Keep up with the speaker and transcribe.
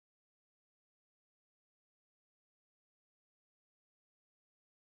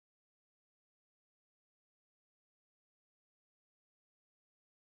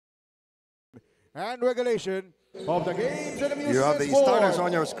and regulation of the games and amusement You have the starters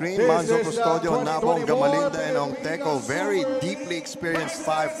on your screen. Manzo Custodio, Nabong, Gamalinda, and Ongteco. Very deeply experienced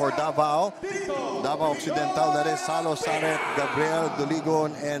five for Davao. Davao Occidental, that is Salo, Saret, Gabriel,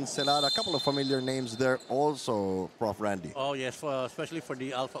 Duligon, and Celada. A couple of familiar names there also, Prof. Randy. Oh, yes, especially for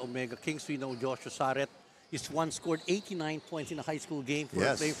the Alpha Omega Kings. We know Joshua Saret. He's once scored 89 points in a high school game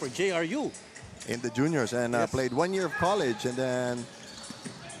for playing for JRU. In the juniors, and played 1 year of college, and then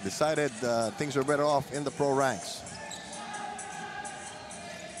decided things were better off in the pro ranks.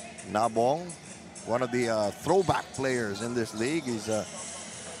 Nabong, one of the throwback players in this league. He's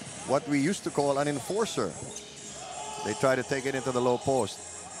what we used to call an enforcer. They try to take it into the low post.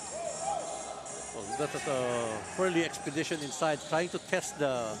 Well, that's a Furley expedition inside, trying to test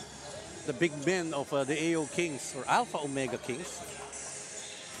the big men of the AO Kings, or Alpha Omega Kings.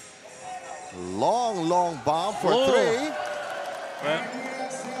 Long bomb for three.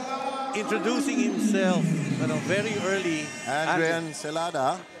 Introducing himself very early. Adrian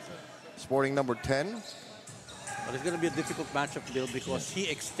Celada, sporting number 10. But it's going to be a difficult matchup, Bill, because he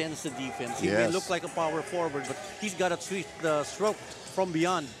extends the defense. He may look like a power forward, but he's got to treat the stroke from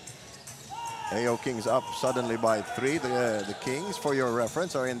beyond. AO Kings up suddenly by 3. The Kings, for your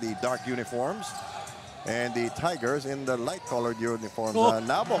reference, are in the dark uniforms, and the Tigers in the light-colored uniforms.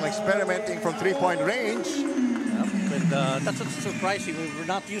 Nabong experimenting from three-point range. And that's what's surprising. We're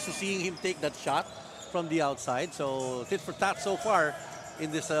not used to seeing him take that shot from the outside. So tit for tat so far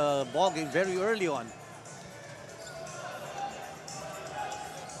in this ball game very early on.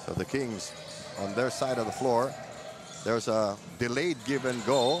 So the Kings on their side of the floor. There's a delayed give and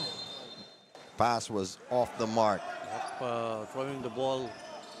go. Pass was off the mark. Throwing the ball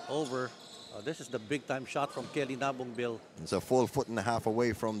over. This is the big time shot from Kelly Nabong, Bill. It's a full 1.5 feet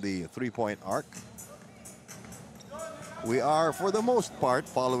away from the three-point arc. We are, for the most part,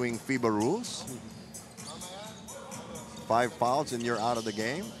 following FIBA rules. 5 fouls and you're out of the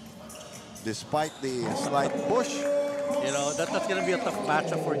game. Despite the slight push. That's going to be a tough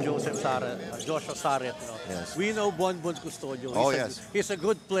matchup for Joshua Saret. Yes. We know Bonbon Custodio. He's a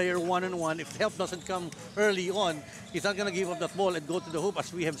good player one-on-one. If help doesn't come early on, he's not going to give up that ball and go to the hoop,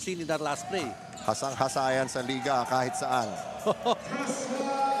 as we have seen in that last play. Hasang-hasayan sa liga kahit saan.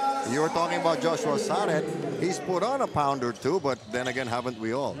 You were talking about Joshua Saret. He's put on a pound or two, but then again, haven't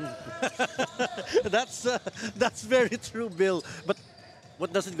we all? That's very true, Bill. But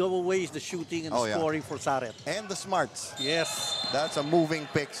what doesn't go away is the shooting and the scoring for Saret. And the smarts. Yes. That's a moving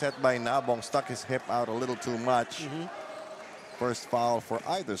pick set by Nabong. Stuck his hip out a little too much. First foul for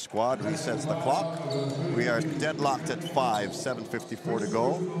either squad. Resets the clock. We are deadlocked at 5, 7:54 to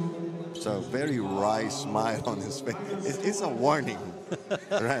go. It's a very wry smile on his face. It's a warning,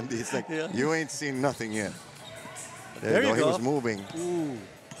 Randy. It's like, you ain't seen nothing yet. There you go. He was moving. Ooh.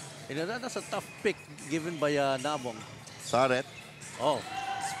 That's a tough pick given by Nabong. Saret.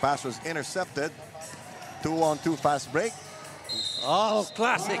 His pass was intercepted. 2-on-2 fast break. Oh,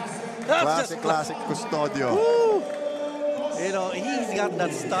 classic. Classic Custodio. Woo. He's got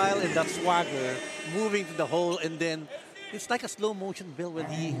that style and that swagger, moving to the hole, and then it's like a slow motion, Bill, when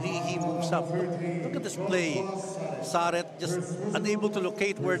he moves up. Look at this play. Saret just unable to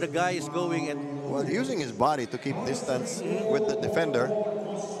locate where the guy is going, and using his body to keep distance with the defender.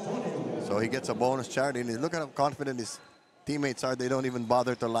 So he gets a bonus charity, and look at how confident his teammates are. They don't even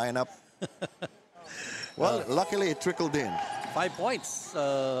bother to line up. Luckily it trickled in. 5 points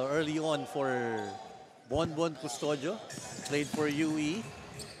early on for Bonbon Custodio. Played for UE.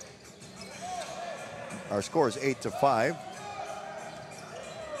 Our score is 8-5.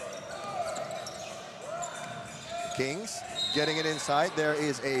 Kings getting it inside. There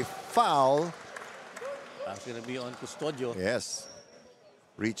is a foul. That's going to be on Custodio. Yes.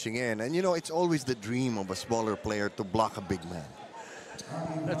 Reaching in. And it's always the dream of a smaller player to block a big man.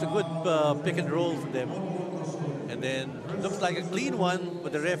 That's a good pick and roll for them. And then looks like a clean one,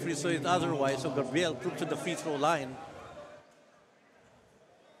 but the referee saw it otherwise. So Gabriel took to the free throw line.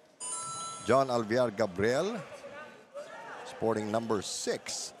 John Alviar Gabriel, sporting number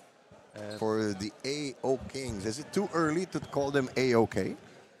 6 for the AO Kings. Is it too early to call them AOK?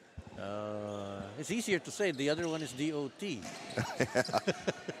 It's easier to say. The other one is DOT.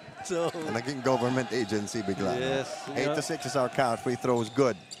 So naging government agency bigla. Yes. 8-6 is our count. Free throw is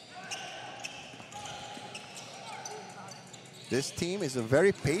good. This team is a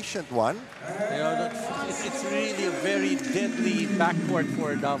very patient one. It's really a very deadly backcourt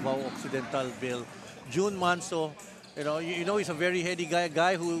for Davao Occidental, Bill. June Manso, he's a very heady guy, a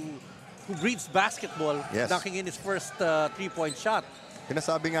guy who breeds basketball, knocking in his first three-point shot.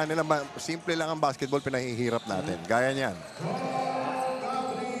 Pinasabi nga nila, simple lang ang basketball, pinahihirap natin. Gaya niyan.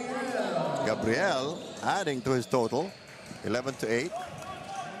 Gabriel adding to his total, 11-8.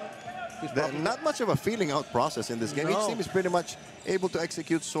 Not much of a feeling out process in this game. No. Each team is pretty much able to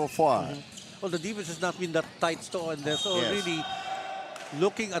execute so far. Well, the defense has not been that tight store, and they're so Yes. really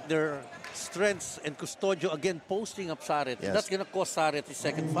looking at their strengths, and Custodio again posting up Saret. Yes. That's going to cost Saret his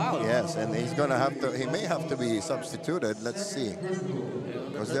second foul. Yes, and he's gonna have to. He may have to be substituted. Let's see,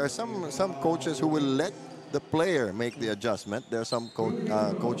 because there are some coaches who will let the player make the adjustment. There are some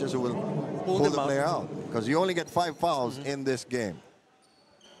coaches who will pull the them player out, because you only get 5 fouls in this game.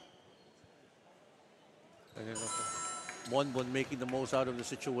 Bonbon making the most out of the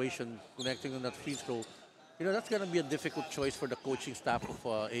situation, connecting on that free throw. You know, that's going to be a difficult choice for the coaching staff of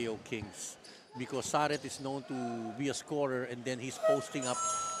AO Kings, because Saret is known to be a scorer, and then he's posting up.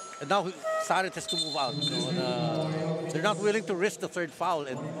 And now Saret has to move out. You know, and, they're not willing to risk the third foul.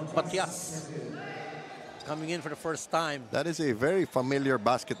 And Patias coming in for the first time. That is a very familiar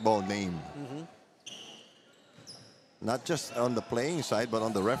basketball name. Not just on the playing side, but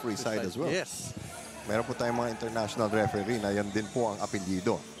on the referee side as well. Yes. Meron po tayong mga international referee na yan din po ang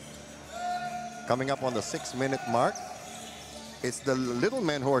apelyido. Coming up on the 6-minute mark, it's the little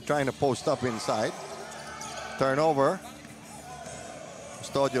men who are trying to post up inside. Turnover.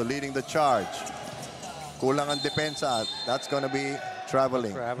 Custodio leading the charge. Kulang ang depensa. That's going to be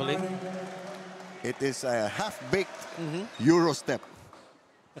traveling. It is a half-baked Euro step.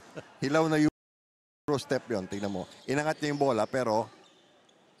 Hilaw na Euro step yon. Tingnan mo. Inangat niya yung bola, pero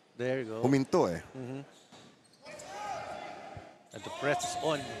there you go. huminto eh. And the press is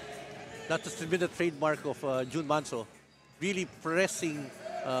on. That has been the trademark of June Manso. Really pressing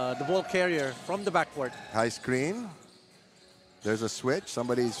the ball carrier from the backcourt. High screen. There's a switch.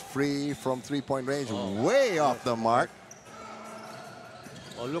 Somebody's free from three-point range. Way off the mark.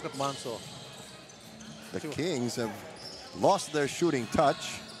 Oh, look at Manso. The Kings have lost their shooting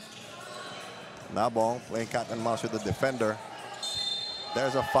touch. Nabong playing cat and mouse with the defender.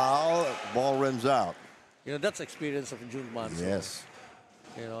 There's a foul. Ball rims out. You know, that's experience of June Manso. Yes.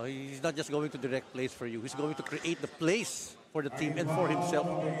 You know, he's not just going to direct plays for you. He's going to create the plays for the team and for himself.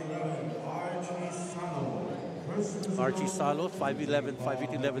 Archie Salo, 5'11",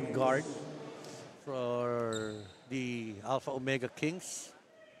 5'11" guard for the Alpha Omega Kings.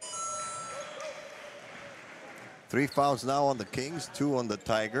 3 fouls now on the Kings, 2 on the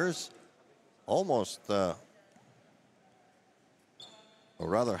Tigers. Almost, or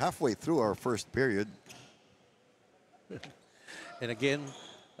rather halfway through our first period. And again,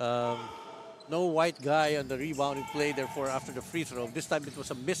 no white guy on the rebounding play, therefore after the free throw. This time it was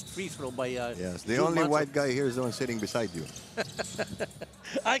a missed free throw by Yes, the June only Manso. white guy here is the one sitting beside you.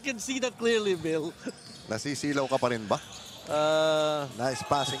 I can see that clearly, Bill. Nasisilaw ka pa rin ba? Nice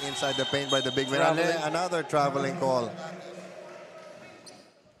passing inside the paint by the big man. Traveling. Another traveling call.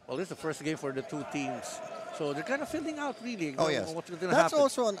 Well, this is the first game for the two teams. So they're kind of filling out, really. Oh, yes. What's going to That's happen.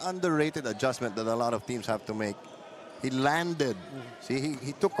 also an underrated adjustment that a lot of teams have to make. He landed. See,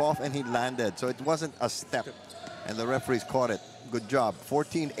 he took off and he landed. So it wasn't a step. And the referees caught it. Good job.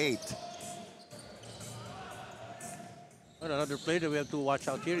 14-8. Well, another player that we have to watch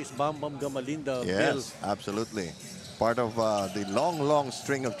out here is Bam Bam Gamalinda. Yes, absolutely. Part of the long, long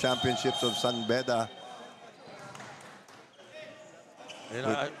string of championships of San Beda. And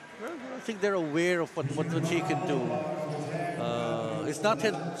I think they're aware of what he can do. He's not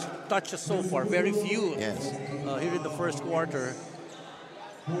had touches so far, very few here in the first quarter.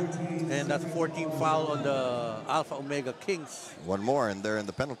 And that's 14 foul on the Alpha Omega Kings. One more and they're in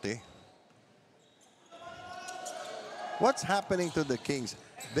the penalty. What's happening to the Kings?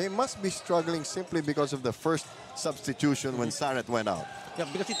 They must be struggling simply because of the first substitution when Saret went out. Yeah,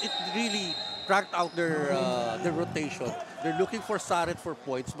 because it really cracked out their rotation. They're looking for Saret for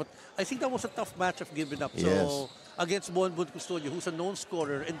points, but I think that was a tough matchup given up. Yes. So against Bonbon Custodio, who's a known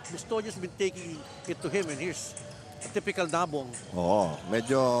scorer, and Custodio's been taking it to him, and here's a typical Nabong. Oo,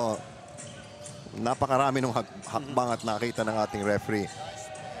 medyo napakarami ng hakbang at nakita ng ating referee.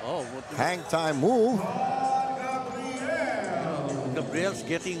 Oh, Hang time move. Gabriel's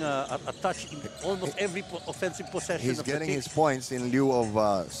getting a touch in almost every offensive possession. He's of the getting Kings. his points in lieu of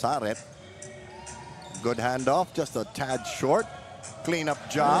Saret. Good handoff, just a tad short. Clean-up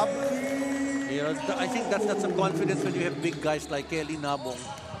job. You know, I think that's a confidence when you have big guys like Kelly Nabong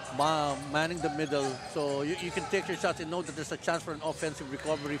manning the middle. So you can take your shots and know that there's a chance for an offensive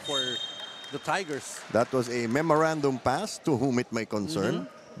recovery for the Tigers. That was a memorandum pass to whom it may concern.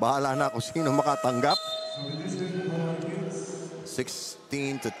 Bahala na kung sino makatanggap.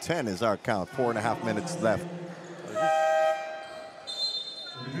 16-10 is our count. 4.5 minutes left.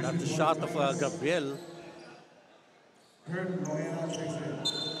 That's the shot of Gabriel.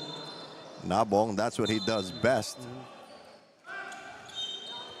 Nabong, that's what he does best.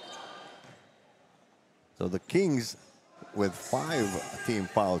 So the Kings with 5 team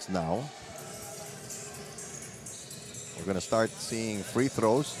fouls now. We're going to start seeing free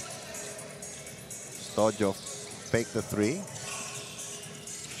throws. Stojo fake the 3.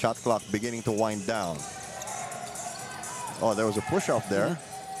 Shot clock beginning to wind down. Oh, there was a push-off there.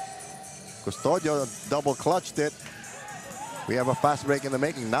 Custodio double clutched it. We have a fast break in the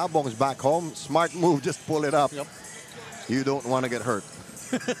making. Nabong's back home. Smart move, just pull it up. Yep. You don't want to get hurt.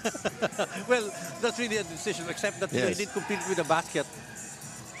 Well, that's really a decision, except that Yes. he did compete with the basket.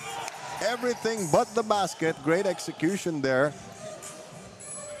 Everything but the basket. Great execution there.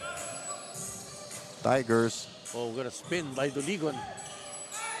 Tigers. Oh, we're gonna spin by Doligon.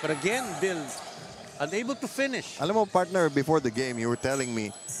 But again, Bill, unable to finish. Alam mo, partner, before the game, you were telling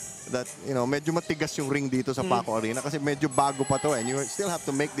me that, you know, medyo matigas yung ring dito sa Paco Arena kasi medyo bago pa to and you still have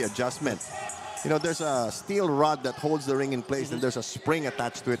to make the adjustment. You know, there's a steel rod that holds the ring in place and there's a spring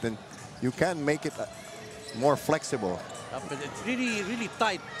attached to it and you can make it more flexible. But it's really, really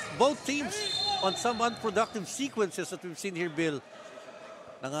tight. Both teams on some unproductive sequences that we've seen here, Bill.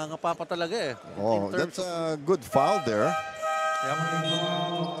 Nangangapa pa talaga eh. Oh, that's a good foul there. Yep.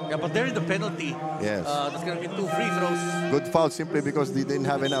 Yeah, but there is the penalty. Yes. That's going to be 2 free throws. Good foul simply because they didn't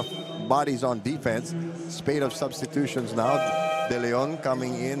have enough bodies on defense. Spate of substitutions now. De Leon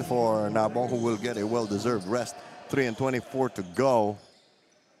coming in for Nabong, who will get a well-deserved rest. 3:24 to go.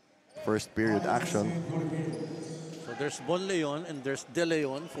 First period action. So there's Bon Leon and there's De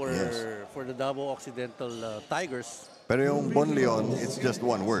Leon for the DAVAO Occidental Tigers. Pero yung Bon Leon, it's just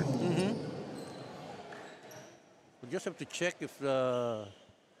one word. We just have to check if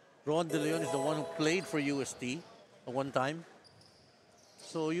Ron De Leon is the one who played for UST at one time.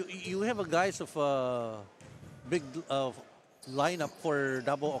 So you have a guys of big lineup for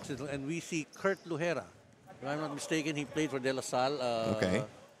DAVAO Occidental, and we see Kurt Lujera. If I'm not mistaken, he played for De La Salle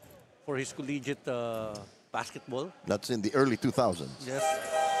for his collegiate basketball. That's in the early 2000s. Yes.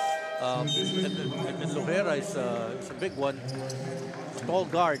 And Lujera is a big one. Tall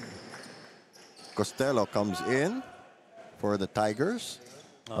guard. Costello comes in for the Tigers.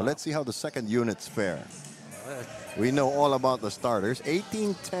 Well, let's see how the second units fare. We know all about the starters.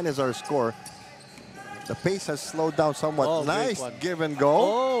 18-10 is our score. The pace has slowed down somewhat. Oh, nice give and go.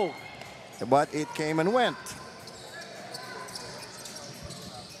 Oh! But it came and went.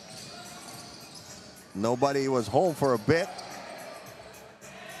 Nobody was home for a bit.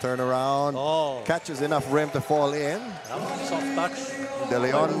 Turn around. Oh. Catches enough rim to fall in. Soft touch. De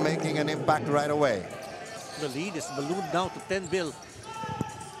Leon making an impact right away. The lead is ballooned now to 10, Bill.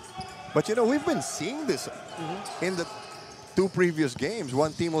 But you know, we've been seeing this in the 2 previous games.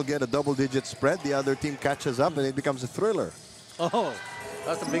 One team will get a double-digit spread, the other team catches up, and it becomes a thriller. Oh,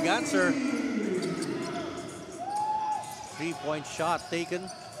 that's a big answer. 3-point shot taken.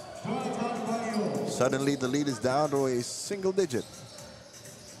 Suddenly, the lead is down to a single digit.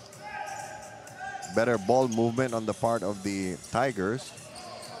 Better ball movement on the part of the Tigers,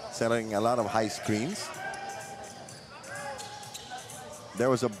 selling a lot of high screens. There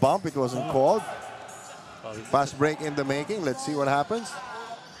was a bump, it wasn't called. Fast break in the making. Let's see what happens.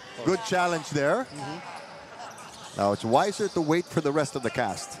 Good challenge there. Now it's wiser to wait for the rest of the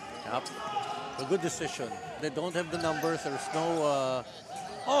cast. Yep. A good decision. They don't have the numbers. There's no...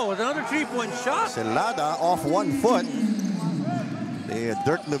 Oh, another 3-point shot. Celada off 1 foot. The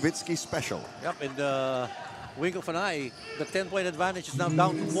Dirk Nowitzki special. Yep, in the wink of an eye, the 10-point advantage is now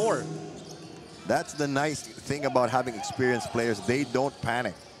down to 4. That's the nice thing about having experienced players. They don't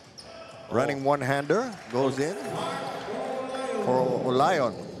panic. Running one-hander goes in for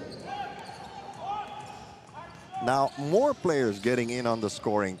Lion. Now, more players getting in on the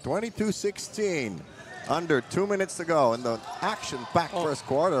scoring. 22-16. Under 2 minutes to go in the action-packed first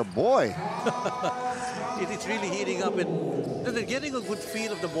quarter. Boy. It's really heating up, and they're getting a good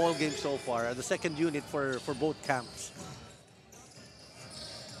feel of the ball game so far. The second unit for both camps.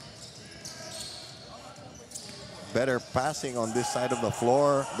 Better passing on this side of the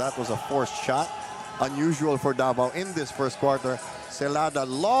floor. That was a forced shot. Unusual for Davao in this first quarter. Celada,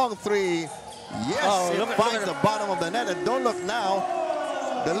 long 3. Yes, it finds the bottom of the net. And don't look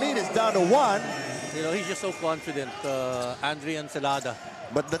now. The lead is down to 1. You know, he's just so confident, Andrian Celada.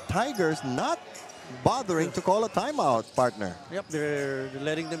 But the Tigers not bothering to call a timeout, partner. Yep, they're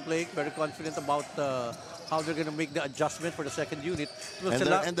letting them play. Very confident about how they're going to make the adjustment for the second unit.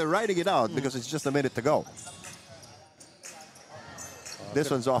 And they're riding it out because it's just a minute to go. This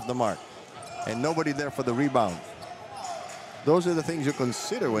one's off the mark. And nobody there for the rebound. Those are the things you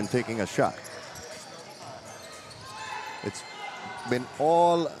consider when taking a shot. It's been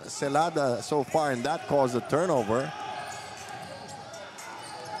all Celada so far, and that caused a turnover.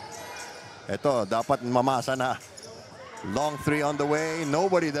 Ito, dapat mamasa na. Long three on the way.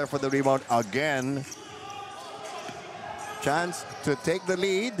 Nobody there for the rebound again. Chance to take the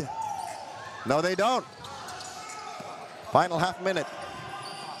lead. No, they don't. Final half minute.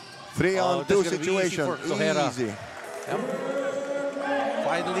 3-on-2 situation. Easy. Yep.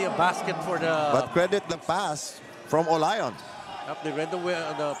 Finally, a basket for the... But credit the pass from Olayon. Yep, they read the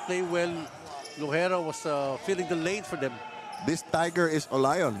play well. Lohera was filling the lane for them. This Tiger is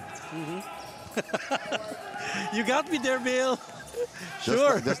Olayon. You got me there, Bill.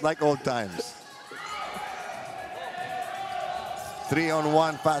 Sure. Just like old times.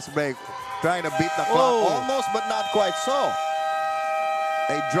 3-on-1 fast break. Trying to beat the clock. Almost, but not quite so.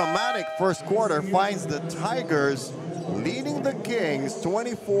 A dramatic first quarter finds the Tigers leading the Kings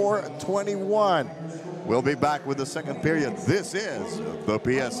 24-21. We'll be back with the second period. This is the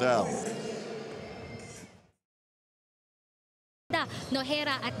PSL.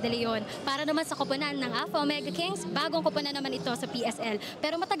 Nohera at De Leon. Para naman sa koponan ng Alpha Omega Kings, bagong koponan naman ito sa PSL.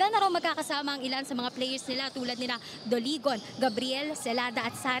 Pero matagal na raw magkakasama ang ilan sa mga players nila tulad nila Doligon, Gabriel, Celada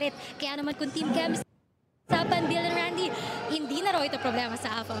at Sarit. Kaya naman kung team chemistry usapan, Bill and Randy, hindi na raw ito problema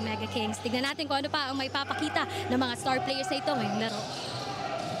sa Alpha Omega Kings. Tignan natin kung ano pa ang may papakita ng mga star players na ito ngayong laro.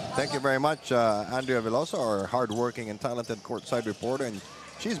 Thank you very much, Andrea Veloso, our hardworking and talented courtside reporter. And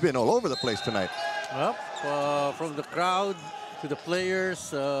she's been all over the place tonight. Well, from the crowd to the players,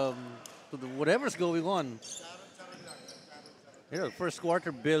 to whatever's going on. You know, first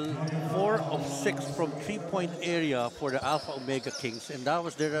quarter, Bill, 4 of 6 from three-point area for the Alpha Omega Kings, and that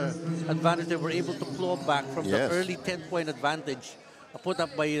was their advantage. They were able to claw back from the early 10-point advantage put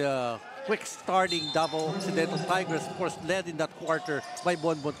up by quick starting DAVAO Occidental Tigers, of course, led in that quarter by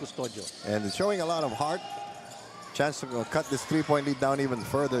Bonbon Custodio. And it's showing a lot of heart. Chance to cut this three-point lead down even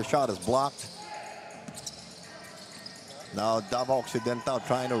further. Shot is blocked. Now DAVAO Occidental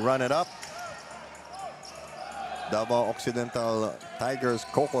trying to run it up. DAVAO Occidental Tigers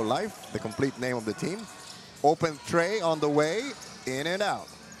Coco Life, the complete name of the team. Open tray on the way, in and out.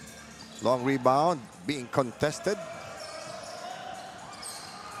 Long rebound being contested.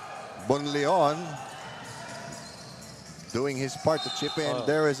 Bonleon doing his part to chip in.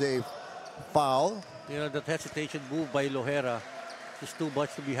 There is a foul. You know, that hesitation move by Lohera is too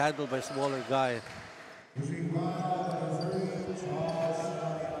much to be handled by a smaller guy.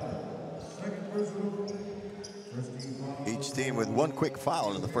 Each team with one quick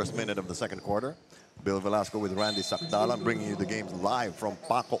foul in the first minute of the second quarter. Bill Velasco with Randy Sakdala bringing you the games live from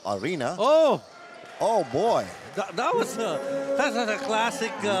Paco Arena. Oh boy. That's a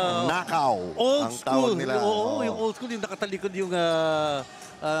classic Nakaw. old school. Nila. Yung old school, yung nakatalikod yung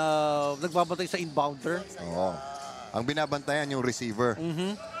nagbabantay sa inbounder. Ang binabantayan yung receiver.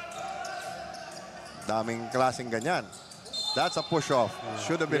 Daming klaseng ganyan. That's a push-off.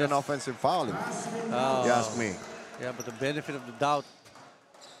 Should have been an offensive foul, if you ask me. Yeah, but the benefit of the doubt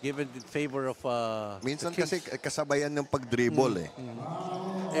given in favor of minsan kasi kasabayan ng pag-dribble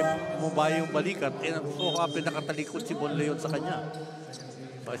mababa yung balikat. And so happy nakatalikod si Bonleon sa kanya.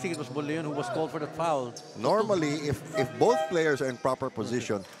 So I think it was Bonleon who was called for that foul. Normally, if both players are in proper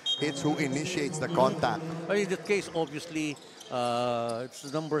position, it's who initiates the contact. In that case, obviously,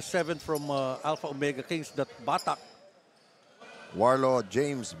 it's number 7 from Alpha Omega Kings, that Batak. Warlo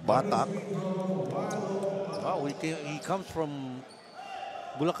James Batak. Wow, he comes from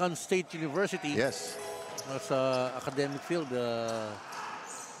Bulacan State University. Yes. It's an academic field.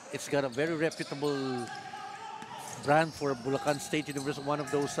 It's got a very reputable brand for Bulacan State University, one of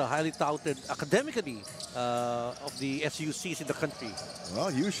those highly touted academically of the SUCs in the country.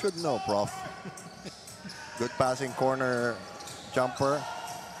 Well, you should know, Prof. Good passing corner jumper.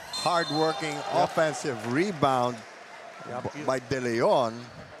 Hard-working offensive rebound by De Leon.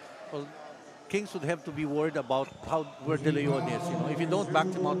 Well, Kings would have to be worried about where De Leon is. You know, if you don't back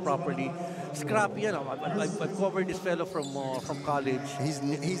him out properly, scrappy. You know, I've covered this fellow from college.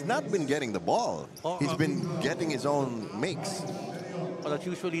 He's not been getting the ball. He's been getting his own makes. Well, that's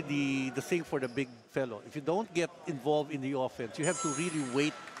usually the thing for the big fellow. If you don't get involved in the offense, you have to really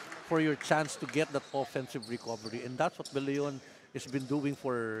wait for your chance to get that offensive recovery, and that's what De Leon has been doing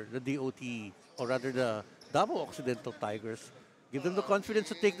for the DOT, or rather the DAVAO Occidental Tigers. Give them the confidence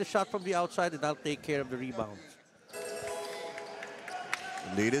to take the shot from the outside, and I'll take care of the rebounds.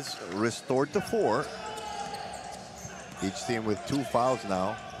 Lead is restored to 4. Each team with 2 fouls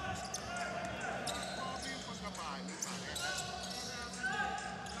now.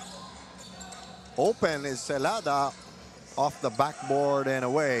 Open is Celada off the backboard and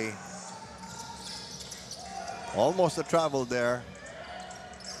away. Almost a travel there.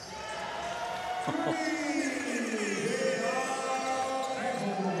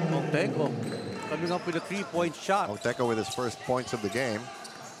 Montenko coming up with a 3-point shot. Montenko with his first points of the game.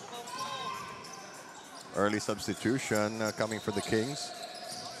 Early substitution coming for the Kings.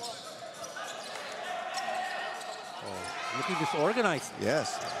 Looking disorganized.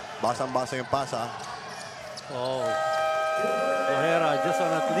 Yes. Basang-basa yung pasa. Oh. O'Hara just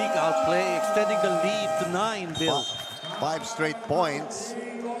on a leak out play, extending the lead to 9, Bill. 5 straight points.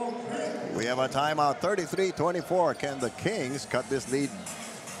 We have a timeout, 33-24. Can the Kings cut this lead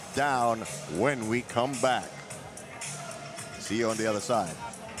down when we come back? See you on the other side.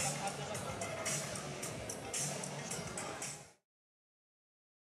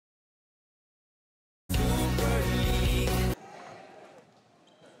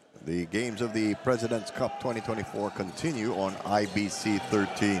 The games of the President's Cup 2024 continue on IBC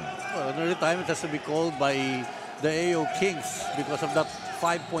 13. Well, another time it has to be called by the AO Kings because of that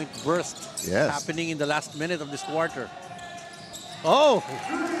 5-point burst happening in the last minute of this quarter. Oh!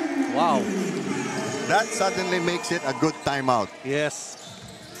 Wow. That suddenly makes it a good timeout. Yes.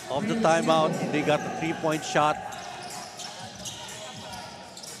 Off the timeout, they got a 3-point shot.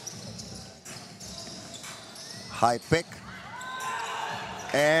 High pick.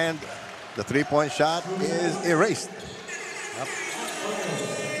 And the 3-point shot is erased. Yep.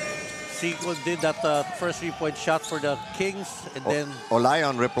 Sequel did that first 3-point shot for the Kings, and then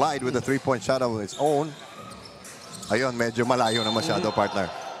Olayon replied with a 3-point shot of his own. Ayun, medyo malayo na masyado, partner.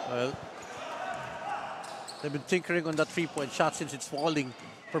 Well, they've been tinkering on that 3-point shot since it's falling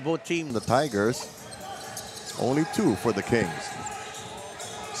for both teams. The Tigers, only 2 for the Kings.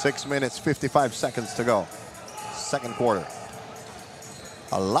 6 minutes, 55 seconds to go. Second quarter.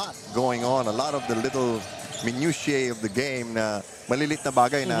 A lot going on, a lot of the little minutiae of the game na malilit na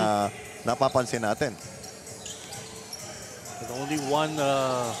bagay na napapansin natin. There's only one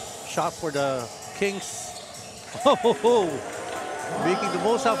shot for the Kings. Oh, making the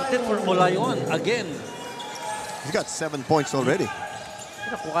most out of it for Olayon again. He's got 7 points already.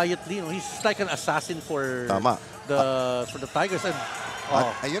 Quietly, he's like an assassin for the Tigers. And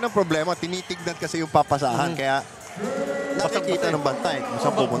ayun ang problema, tinitignan kasi yung papasahan, kaya nakikita ng bantay kung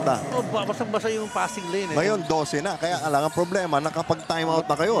saan pupunta. Basang-basa yung passing lane. Ngayon, 12 na. Kaya alang ang problema, nakapag-timeout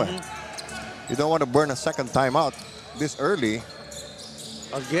na kayo. You don't want to burn a second timeout this early.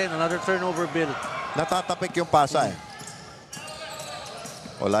 Again, another turnover, Bill. Natatapik yung pasa.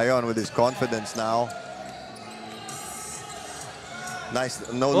 Olayon with his confidence now. Nice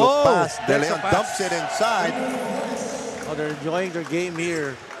no-look pass. De Leon dumps it inside. Oh, they're enjoying their game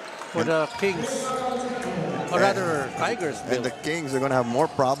here for the Kings. Or rather, Tigers. And the Kings are going to have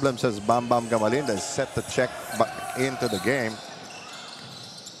more problems as Bam Bam Gamalinda is set to check back into the game.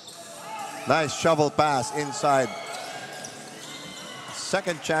 Nice shovel pass inside.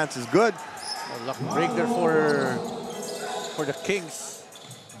 Second chance is good. A lucky break there for the Kings.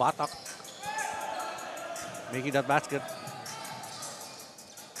 Batak making that basket.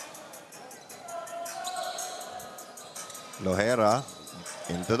 Lohera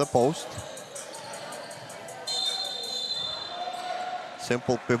into the post.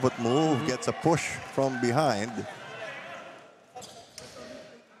 Simple pivot move, gets a push from behind.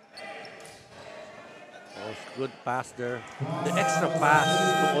 Oh, good pass there. The extra pass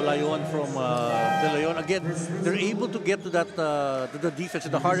to Olayon from De Leon. Again, they're able to get to that to the defense, to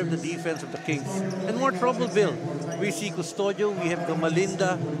the heart of the defense of the Kings. And more trouble, Bill. We see Custodio, we have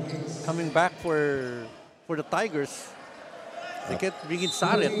Gamalinda coming back for the Tigers. They can't bring in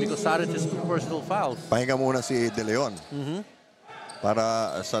Saret because Saret has 2 personal fouls. Pahinga muna si De Leon.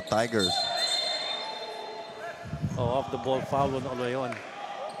 Para sa Tigers. Oh, off the ball foul on Olayon.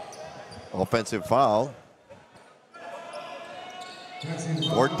 Offensive foul.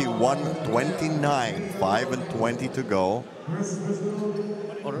 41-29, 5:20 to go.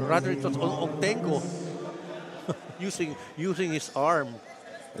 Or rather, it was Montenko using his arm.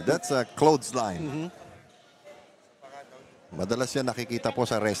 That's a clothesline. Madalas yan nakikita po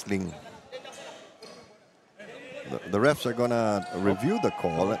sa wrestling. The refs are gonna review the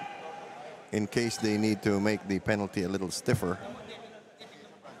call in case they need to make the penalty a little stiffer.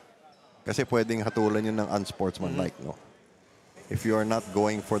 Kasi pwedeng hatulan yun ng unsportsmanlike, no? If you are not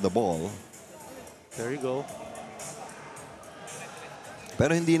going for the ball. There you go.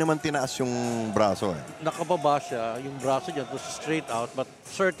 Pero hindi naman tinaas yung braso. Nakababa siya, yung braso niya was straight out, but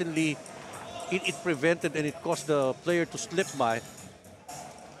certainly it prevented and it caused the player to slip by.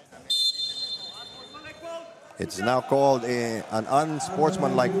 It's now called an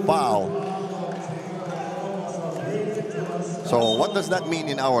unsportsmanlike foul. So what does that mean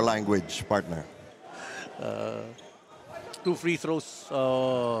in our language, partner? 2 free throws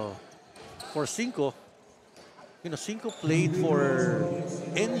for Cinco. You know, Cinco played for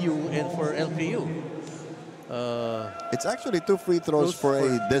NU and for LPU. It's actually 2 free throws for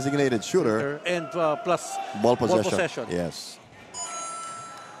a designated shooter. And plus Ball possession. Yes.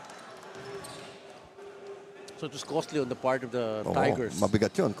 So it was costly on the part of the Tigers.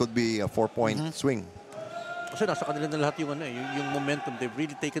 Mabigat yun. Could be a 4-point swing. Kasi nasa kanila na lahat yung momentum. They've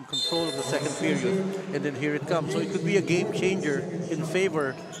really taken control of the second period. And then here it comes. So it could be a game changer in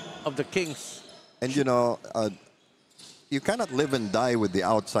favor of the Kings. And you know, you cannot live and die with the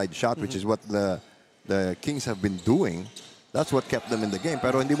outside shot, which is what the Kings have been doing. That's what kept them in the game.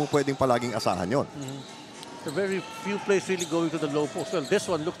 Pero hindi mo pwedeng palaging asahan yun. There are very few plays really going to the low post. Well, this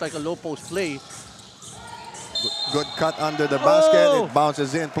one looked like a low post play. Good cut under the basket. It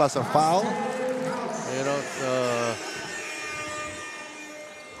bounces in, plus a foul. You know,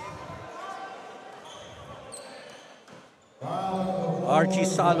 Archie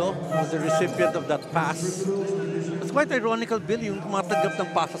Salo was the recipient of that pass. It's quite ironical, Bill, yung tumatanggap ng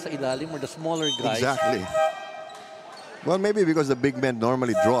pasa sa ilalim or the smaller guys. Exactly. Well, maybe because the big men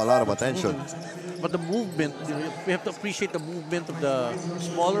normally draw a lot of attention. But the movement, you know, we have to appreciate the movement of the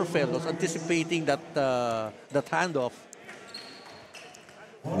smaller fellows, anticipating that that handoff.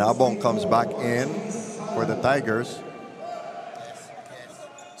 Nabong comes back in for the Tigers.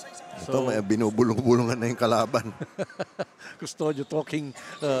 So, ito, may binubulong-bulungan na yung kalaban. Custodio talking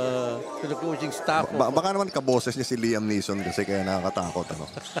to the coaching staff. Baka naman kaboses niya si Liam Neeson kasi kaya nakakatakot. Ano?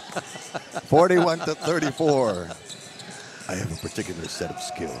 41-34. I have a particular set of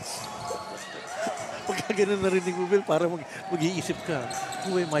skills. Pagka ganun narinig mo, Bill, para mag-iisip ka,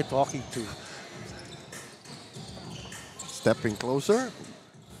 who am I talking to? Stepping closer.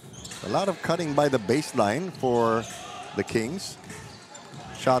 A lot of cutting by the baseline for the Kings.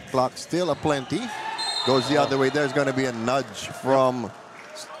 Shot clock still aplenty. Goes the other way. There's going to be a nudge from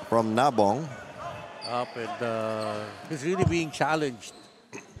Nabong. Up and he's really being challenged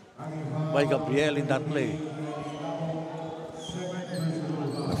by Gabriel in that play.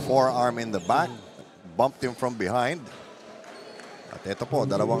 The forearm in the back. Bumped him from behind. At ito po,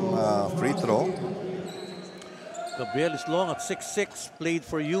 dalawang free throw. Gabriel is long at 6'6", played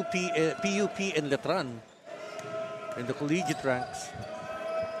for PUP and Letran in the collegiate ranks.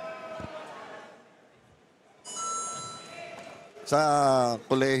 Sa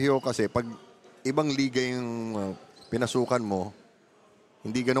kolehiyo kasi, pag ibang liga yung pinasukan mo,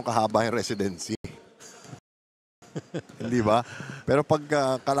 hindi ganun kahaba yung residency. Hindi ba? Pero pag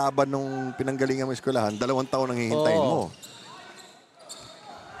kalaban nung pinanggalingan mo eskwelahan, 2 taon ang hihintayin mo.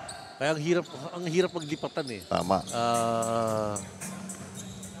 Kaya ang hirap maglipatan eh. Tama.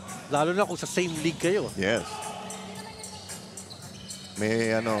 Lalo na kung sa same league kayo. Yes.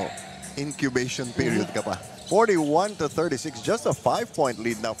 May incubation period ka pa. 41-36, just a 5-point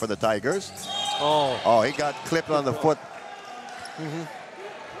lead now for the Tigers. Oh, he got clipped on the foot.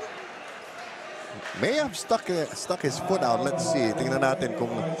 May have stuck his foot out. Let's see. Tingnan natin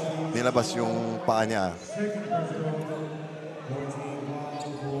kung nilabas yung paa niya.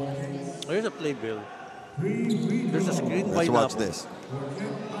 Here's a play, Bill. There's a screen by Let's watch this.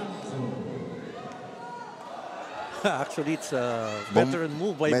 Actually, it's a veteran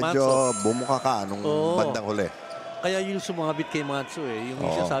move by Manso. Medyo bumuka ka nung bandang huli. Kaya yung sumabit kay Manso eh.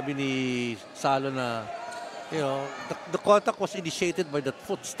 Yung sabi ni Salo na, you know, the contact was initiated by that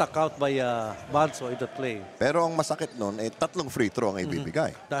foot stuck out by Manso in that play. Pero ang masakit nun, 3 free throw ang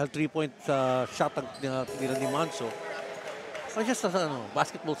ibibigay. Dahil 3-point shot ang tira ni Manso. So just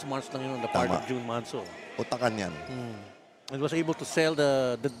basketball smarts lang yun on the part of June Manso. Utakan yan. And was able to sell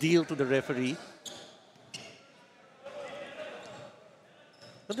the deal to the referee.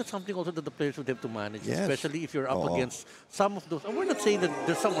 But that's something also that the players would have to manage, especially if you're up against some of those. And we're not saying that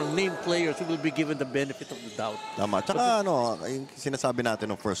there's some named players who will be given the benefit of the doubt. Tama. Tsaka yung sinasabi natin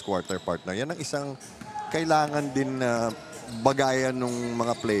ng first quarter partner, yan ang isang kailangan din bagayan ng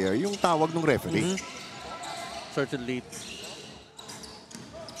mga player, yung tawag ng referee. Certainly.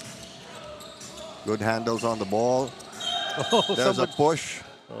 Good handles on the ball. There's a push.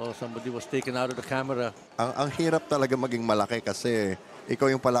 Somebody was taken out of the camera. Ang hirap talaga maging malaki kasi ikaw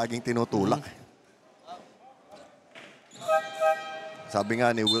yung palaging tinutulak. Sabi nga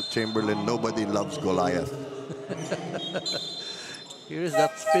ni Wilt Chamberlain, nobody loves Goliath. Here's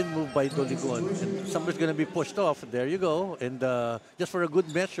that spin move by Doligon. And somebody's going to be pushed off. There you go. And just for a good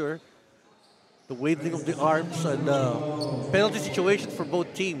measure, the widening of the arms and penalty situation for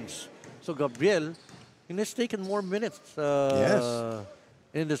both teams. So Gabriel, has taken more minutes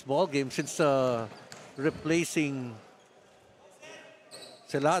in this ball game since replacing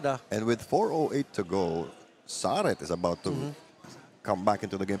Celada. And with 4:08 to go, Saret is about to come back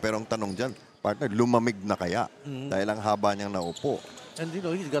into the game. Pero ang tanong dyan, partner, lumamig na kaya? Dahil ang haba niyang naupo. And you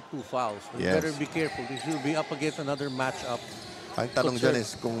know, he's got 2 fouls. You Yes. better be careful. He'll be up against another matchup. Ang tanong dyan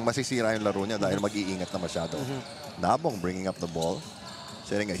is kung masisira yung laro niya dahil mag-iingat na masyado. Nabong bringing up the ball.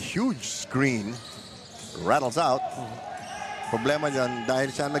 Setting a huge screen. Rattles out. Problema dyan, dahil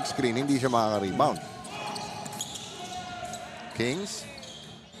siya nag-screen, hindi siya makaka-rebound. Kings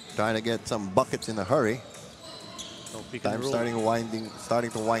trying to get some buckets in a hurry. So pick and Time roll.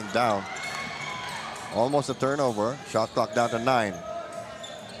 starting to wind down. Almost a turnover. Shot clock down to 9.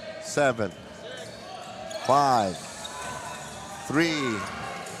 7. 5. 3.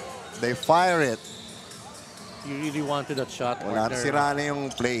 They fire it. You really wanted that shot. Wala, partner. sira na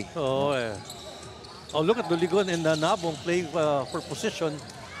yung play. Oh, eh. Oh, look at Doligon and Nabong playing for position.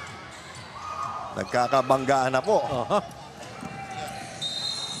 Nagkakabanggaan na po.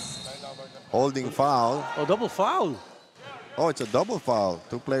 Holding foul. Oh, double foul. Oh, it's a double foul.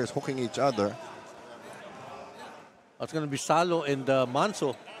 2 players hooking each other. That's going to be Salo and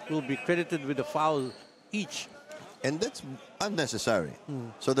Manso who will be credited with a foul each. And that's unnecessary.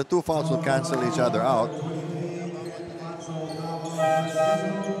 So the 2 fouls will cancel each other out.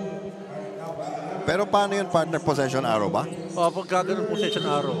 Pero paano yun, partner? Possession arrow ba? Oh, pagka ganun possession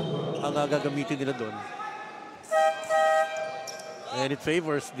arrow ang gagamitin nila doon. And it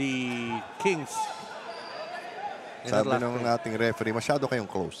favors the Kings. Sabi ng ating referee, masyado kayong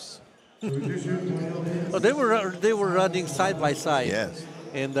close. Oh, they were running side by side. Yes.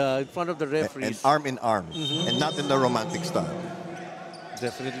 And in front of the And referees. arm in arm. And not in the romantic style.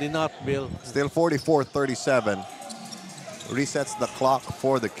 Definitely not, Bill. Still 44-37. Resets the clock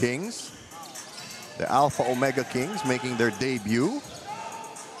for the Kings. The Alpha Omega Kings making their debut.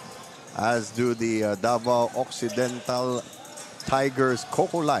 As do the DAVAO Occidental Tigers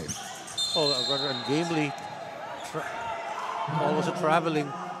Coco Life. Oh, rather ungamely. Almost a traveling.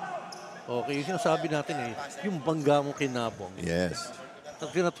 Okay, yung sinasabi natin eh, yung bangga mo kay Nabong. Yes. That's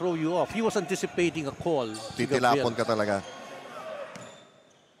gonna throw you off. He was anticipating a call. Titilapon ka talaga.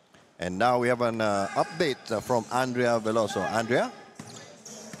 And now we have an update from Andrea Veloso. Andrea?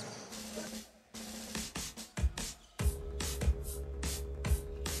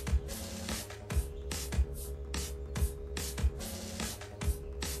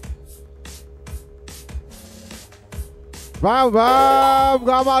 Bam Bam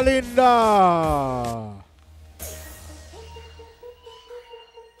Gamalinda.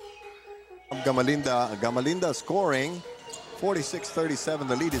 Gamalinda scoring 46-37.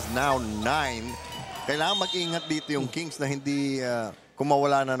 The lead is now 9. Kailangan mag-ingat dito yung Kings na hindi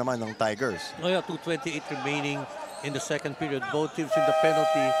kumawala na naman ng Tigers. Oh yeah, 2:28 remaining in the second period. Both teams in the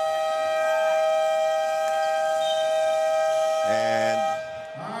penalty. And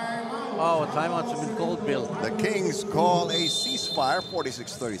Oh, timeouts have been called, Bill. the Kings call a ceasefire.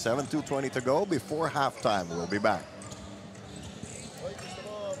 46-37. 2:20 to go before halftime. We'll be back.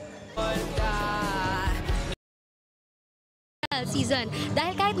 Season.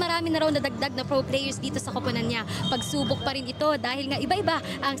 Dahil kahit marami na raw nadagdag na pro players dito sa koponan niya, pagsubok pa rin ito dahil nga iba-iba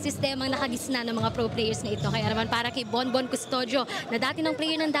ang sistemang nakagisna ng mga pro players na ito. Kaya naman para kay Bonbon Custodio na dati ng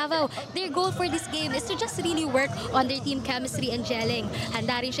player ng Davao, their goal for this game is to just really work on their team chemistry and gelling.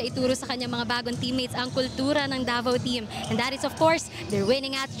 Handa rin siya ituro sa kanyang mga bagong teammates ang kultura ng Davao team. And that is of course, their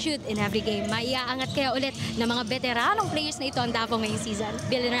winning attitude in every game. Maiaangat kaya ulit ng mga veteranong players na ito ang Davao ngayong season.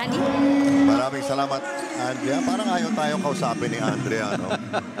 Bill and Randy? Maraming salamat, Andrea. Parang ayaw tayong kausapin ni Andrea, no?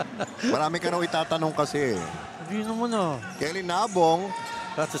 Marami ka nang itatanong kasi. Hindi naman ah. Kelly Nabong,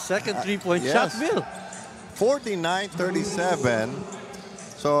 That's a second three-point yes. shot, Bill. 49-37.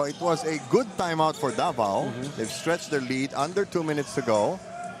 So it was a good timeout for Davao. They've stretched their lead under 2 minutes to go.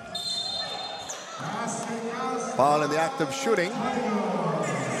 Foul in the act of shooting.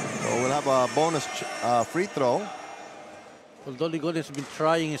 So we'll have a bonus free throw. Well, Doligon has been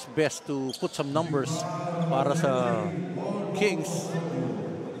trying his best to put some numbers para sa Kings.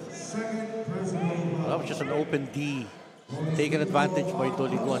 That was just an open D. Taken advantage by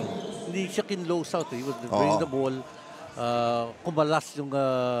Doligon. Hindi siya kinlose out. He was bringing the ball. Kumalas yung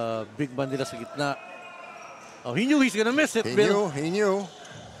big man nila sa gitna. Oh, he knew he's gonna miss it, Bill. He knew.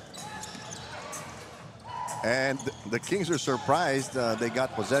 And the Kings are surprised. They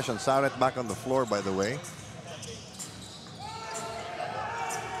got possession. Saret back on the floor, by the way.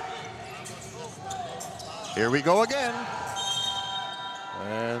 Here we go again.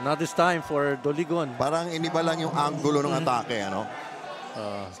 Not this time for Doligon. Parang iniba lang yung angulo ng atake, ano?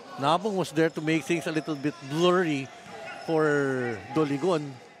 Nabong was there to make things a little bit blurry for Doligon.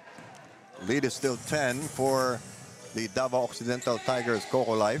 Lead is still 10 for the DAVAO Occidental Tigers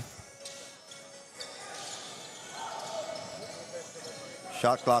Coco Life.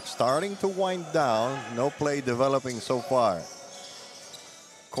 Shot clock starting to wind down. No play developing so far.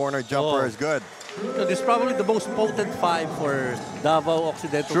 Corner jumper is good. So this is probably the most potent 5 for DAVAO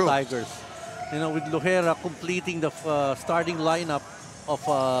Occidental Tigers. You know, with Lohera completing the starting lineup of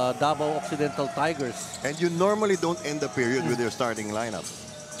DAVAO Occidental Tigers. And you normally don't end the period with your starting lineup.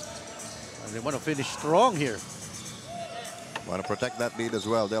 And they want to finish strong here. Want to protect that lead as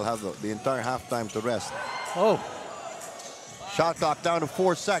well. They'll have the entire halftime to rest. Oh. Shot clock down to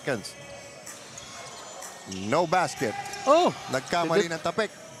 4 seconds. No basket. Oh. Nagkamali ng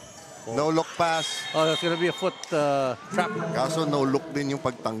tapik. No look pass. Oh, that's going to be a foot trap. Kaso no look din yung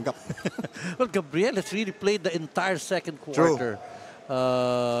pagtanggap. Well, Gabriel has really played the entire second quarter.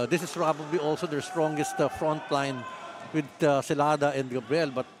 This is probably also their strongest front line with Celada and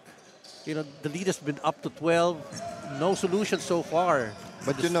Gabriel. But, you know, the lead has been up to 12. No solution so far.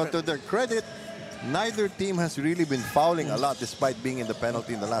 But, you know, to their credit, neither team has really been fouling a lot despite being in the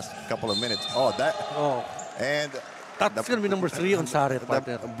penalty in the last couple of minutes. And that's going to be number 3 on Saret,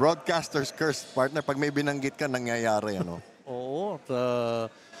 partner. The broadcaster's curse, partner. Pag may binanggit ka, nangyayari, ano? Oo.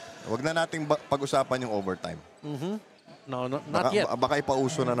 Wag na nating pag-usapan yung overtime. No, not yet. Baka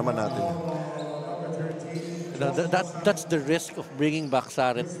ipauso na naman natin. That's the risk of bringing back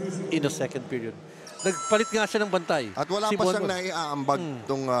Saret in the second period. Nagpalit nga siya ng bantay. At wala pa siyang naiaambag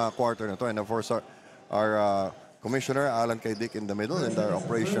itong quarter na to. And of course, our commissioner, Alan K. Dick in the middle, and our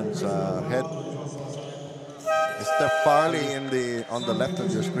operations head, Steph Farley on the left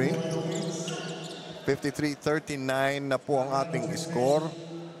of your screen. 53-39 na po ang ating score.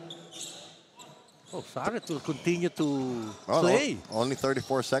 Oh, Saret will continue to play. Only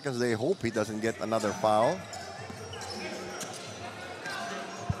 34 seconds. They hope he doesn't get another foul.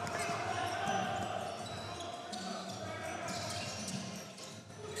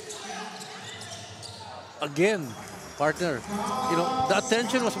 Again, partner, you know, the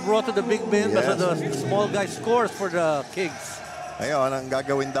attention was brought to the big men, but the small guy scores for the Kings. Ngayon, ang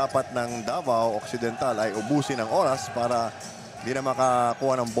gagawin dapat ng DAVAO Occidental ay ubusin ang oras para di na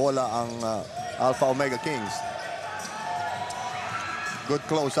makakuha ng bola ang Alpha Omega Kings. Good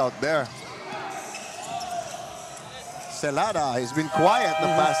close out there. Celada has been quiet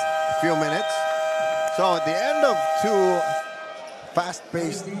the past few minutes. So at the end of 2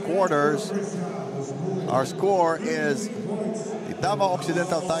 fast-paced quarters, our score is the DAVAO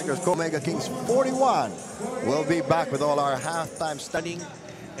Occidental Tigers Omega Kings 41. We'll be back with all our halftime stunning.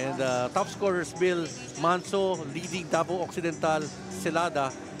 And top scorers Bill Manso leading DAVAO Occidental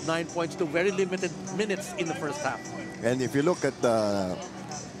Celada 9 points to very limited minutes in the first half. And if you look at the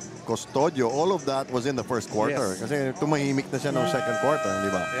Custodio, all of that was in the first quarter. Kasi tumahimik na siya ng second quarter,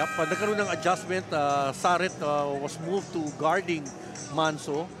 di ba? Yep, nagkaroon ng adjustment. Saret was moved to guarding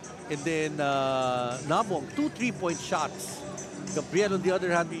Manso. And then Nabong, 2 3-point shots. Gabriel, on the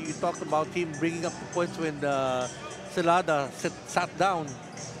other hand, you talked about him bringing up the points when Celada sat down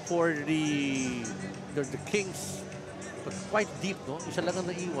for the Kings. But quite deep, no? Isa lang ang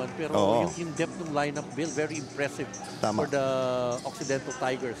naiwan. Pero yung depth ng lineup, Bill, very impressive for the Occidental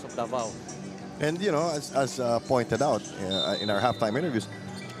Tigers of Davao. And, you know, as pointed out in our halftime interviews,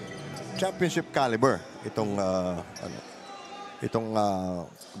 championship caliber itong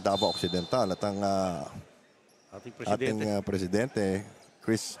Davao Occidental at ang ating presidente,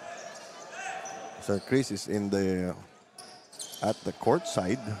 Chris. Sir Chris is at the court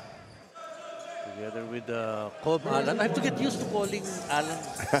side. Together with Cobb Alan. I have to get used to calling Alan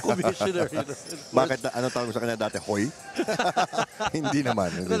commissioner. Bakit ano tawag sa kanya dati? Hoy? Hindi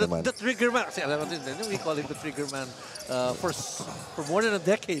naman. The trigger man. Kasi alam natin, we call him the trigger man for more than a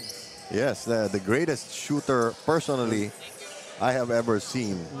decade. Yes, the greatest shooter personally I have ever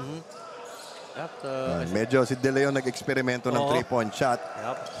seen. Medyo si De Leon nag-eksperimento ng 3-point shot.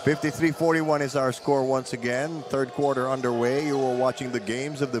 53-41 is our score once again. Third quarter underway. You were watching the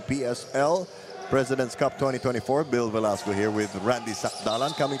games of the PSL President's Cup 2024. Bill Velasco here with Randy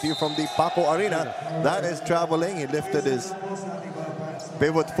Sakdalan coming to you from the Paco Arena. That is traveling. He lifted his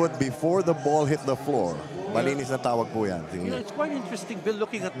pivot foot before the ball hit the floor. Malinis na tawag po yan. You know, it's quite interesting, Bill,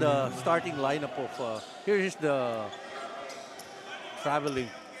 looking at the starting lineup of here is the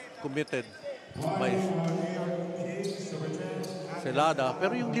traveling committed by Celada.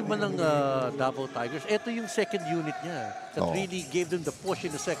 Pero yung 5 ng Davao Tigers, ito yung second unit niya that really gave them the push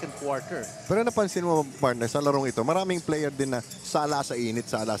in the second quarter. Pero napansin mo, partner, sa larong ito, maraming player din na sala sa init,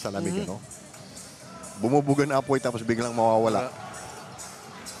 sala sa lamig. Bumubugan na apoy tapos biglang mawawala.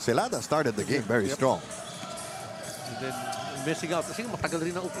 Celada started the game very strong. And then missing out. Kasi matagal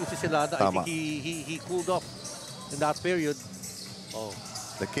rin ang upo si Celada. I think he cooled off in that period. Oh,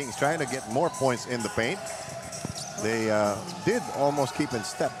 The Kings trying to get more points in the paint. They did almost keep in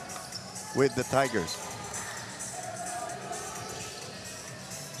step with the Tigers.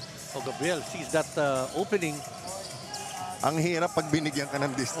 oh, Gabriel sees that opening. Ang hirap pag binigyan ka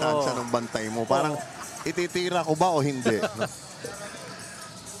ng distansya ng bantay mo. Parang ititira ko ba o hindi?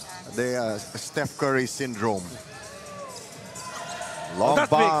 The Steph Curry syndrome. Long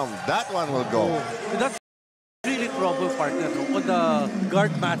that's bomb. That one will go. That's really trouble, partner. No? On the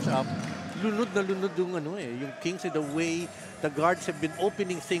guard matchup, lunod na lunod yung Kings in the way the guards have been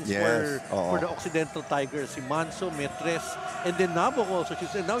opening things for the Occidental Tigers. Si Manso, Metres, and then Nabo also.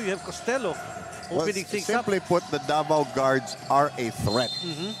 And now you have Costello opening things up. Simply put, the Davao guards are a threat.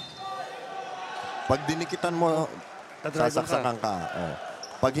 Pag dinikitan mo, sasaksakan ka. Oh.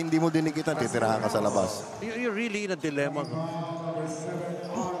 Pag hindi mo dinikitan, titirahan ka sa labas. You're really in a dilemma.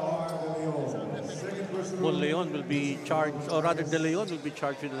 Well, Leon will be charged, or rather, De Leon will be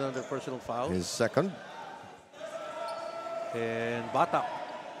charged with another personal foul. His second. And Batak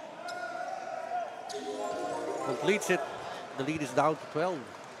completes it. The lead is down to 12.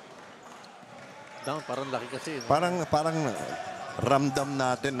 Down, parang laki kasi. No? Parang ramdam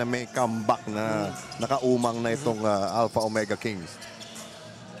natin na may comeback na nakaumang na itong Alpha Omega Kings.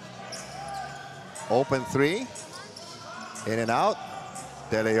 Open three. In and out.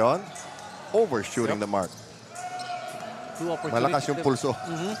 De Leon overshooting the mark. Malakas yung pulso.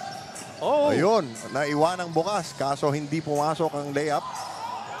 Oh. Ayun, naiwanang bukas. Kaso hindi pumasok ang layup.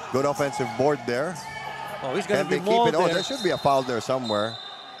 Good offensive board there. Oh, he's gonna And be they keep it. Oh, there. there should be a foul there somewhere.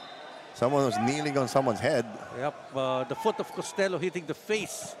 Someone was kneeling on someone's head. Yep, the foot of Costello hitting the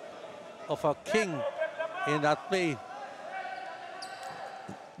face of a King in that play.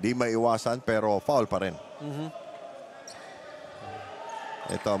 Di maiwasan pero foul pa rin.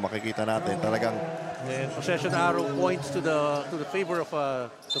 Ito, makikita natin talagang And possession arrow points to the favor of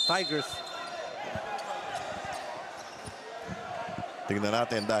the Tigers. tingnan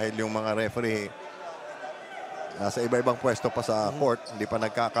natin dahil yung mga referee nasa iba-ibang pwesto pa sa court, hindi pa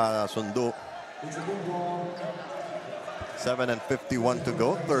nagkakasundo. 7:51 to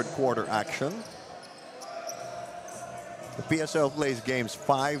go, third quarter action. The PSL plays games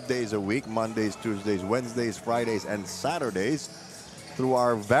 5 days a week, Mondays, Tuesdays, Wednesdays, Fridays, and Saturdays through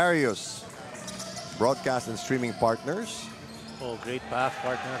our various broadcast and streaming partners. Oh, great pass,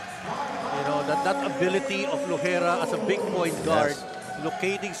 partner. You know, that ability of Lohera as a big point guard,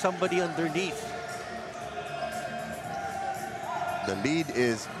 locating somebody underneath. The lead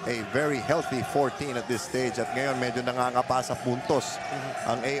is a very healthy 14 at this stage. At ngayon, medyo nangangapa sa puntos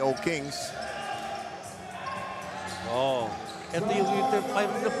ang AO Kings. Oh. And the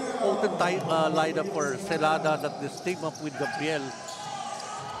potent lineup for Celada that this team up with Gabriel.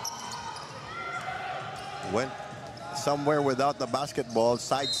 Went somewhere without the basketball,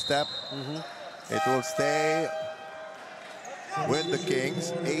 sidestep. It will stay with the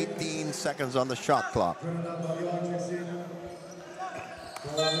Kings. 18 seconds on the shot clock.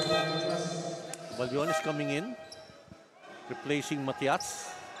 Balyon is coming in, replacing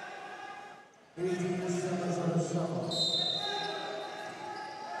Matias.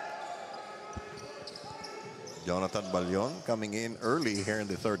 Jonathan Balyon coming in early here in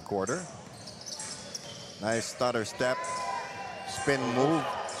the third quarter. Nice stutter step, spin move.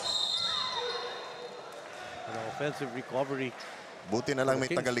 An offensive recovery. Buti na lang may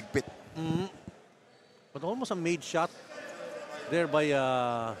tagaligpit. But almost a made shot there by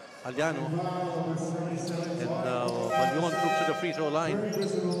Aliano. And Balyon moves to the free throw line.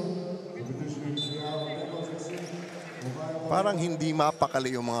 Parang hindi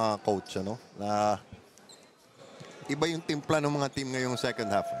mapakali yung mga coach, ano? Na iba yung timpla ng mga team ngayong second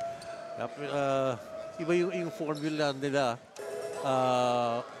half. Iba yung formula nila.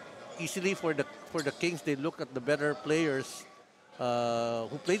 Easily for the Kings, they look at the better players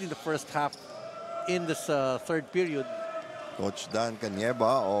who played in the first half in this third period. Coach Dan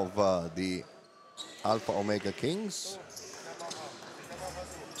Canieva of the Alpha Omega Kings.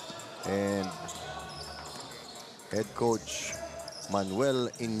 And head coach Manuel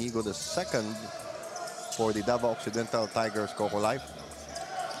Inigo II for the DAVAO Occidental Tigers Coco Life.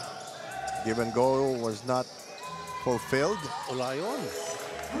 Give and go was not fulfilled. Olayon.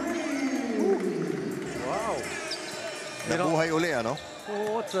 Wow. Nabuhay uli, ano?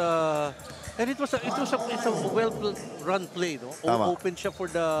 Oh, and it's a well-run play, no? Open siya for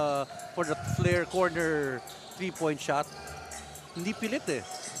the flare corner three-point shot. Hindi pilit eh.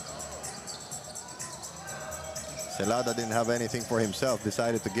 Celada didn't have anything for himself,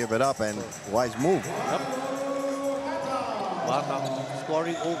 decided to give it up, and wise move. Yep. Batang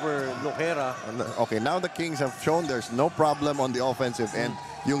scoring over Lojera. Okay, now the Kings have shown there's no problem on the offensive end.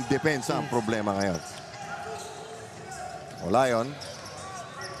 Yung depensa ang problema ngayon. Olayon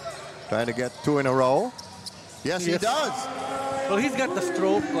trying to get 2 in a row. Yes, he does. Well, he's got the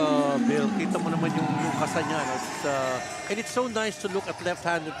stroke, Bill. Kita mo naman yung kasa niya. No? And it's so nice to look at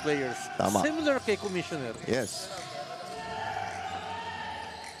left-handed players. Tama. Similar kay Commissioner. Yes.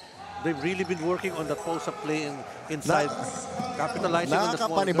 They've really been working on the post-up play inside. Capitalizing on the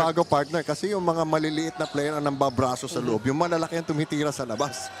small Nakakapanibago, partner, kasi yung mga maliliit na player ang nambabraso sa loob. Yung malalaki ang tumitira sa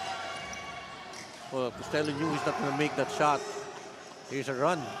labas. Well, Costello knew he's not going to make that shot. Here's a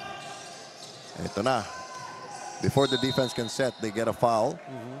run. Ito na. Before the defense can set, they get a foul.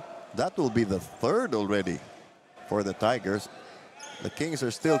 That will be the 3rd already for the Tigers. The Kings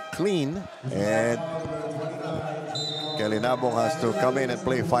are still clean, and Kelly Nabong has to come in and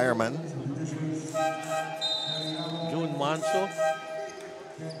play fireman. June Manso.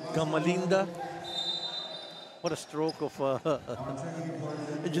 Gamalinda. What a stroke of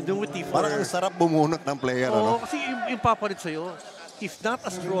ingenuity for... Parang ang sarap bumunot ng player, ano? kasi yung papalit sa'yo, if not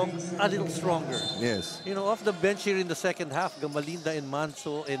as strong, a little stronger. Yes. You know, off the bench here in the second half, Gamalinda and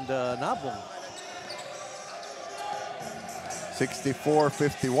Manso and Nabong.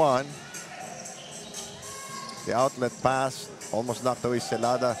 64-51. The outlet pass almost knocked away.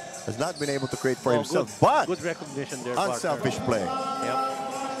 Celada has not been able to create for himself, but good recognition there. unselfish play. Yep.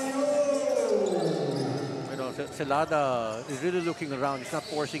 You know, Celada is really looking around. He's not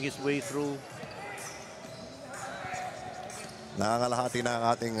forcing his way through. Nangangalahati na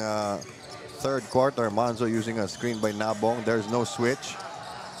ang ating 3rd quarter. Manzo using a screen by Nabong. There's no switch.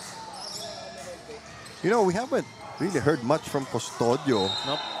 You know, we haven't really heard much from Custodio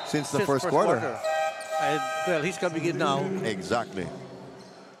since the first quarter. And, well, he's coming in now. Exactly.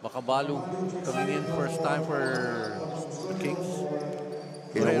 Makabalu coming in first time for the Kings.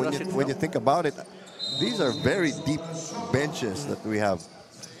 You know, when you think about it, these are very deep benches that we have.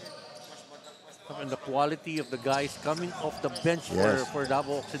 And the quality of the guys coming off the bench for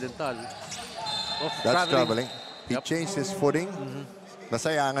DAVAO Occidental. That's traveling. He changed his footing.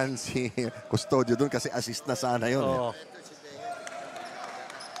 Nasayangan si Custodio dun kasi assist na sana yun.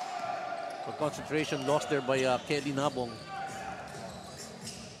 The concentration lost there by Kelly Nabong.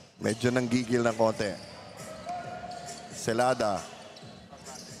 Medyo nanggigil ng konti. Celada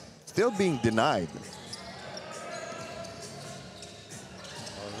still being denied.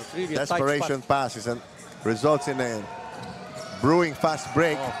 Really desperation passes and results in a brewing fast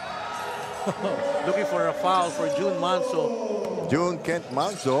break. Looking for a foul for June Manso. June Kent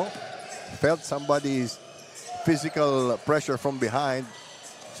Manso felt somebody's physical pressure from behind.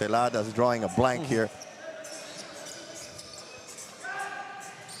 Celada's drawing a blank here.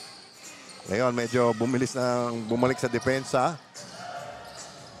 Ngayon, medyo bumalik sa depensa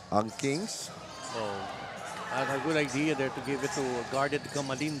ang Kings. I had a good idea there to give it to guarded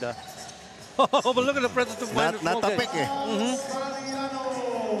Gamalinda. But look at the presence of minor Natapik eh.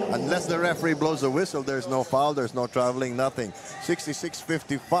 Unless the referee blows the whistle, there's no foul, there's no traveling, nothing.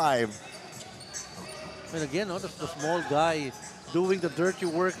 66-55. And again, the small guy doing the dirty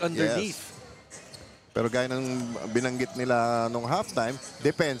work underneath. Pero gaya ng binanggit nila nung halftime,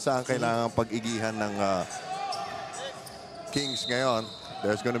 depensa ang kailangan pag-igihan ng Kings ngayon.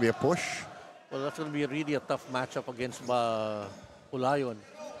 There's going to be a push. Well, that's going to be really a tough matchup against Olayon.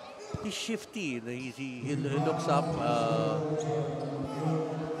 He's shifty. He looks up.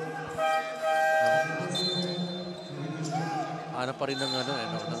 Ano pa rin ng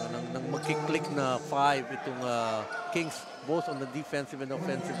magkiklik na 5 itong Kings, both on the defensive and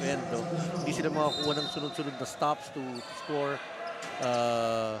offensive end. Hindi sila makakuha ng sunod-sunod na stops to score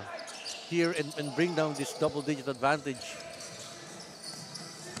here and bring down this double-digit advantage.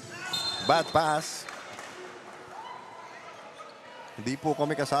 Bad pass. Hindi po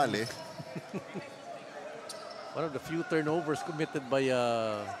kami kasali. One of the few turnovers committed by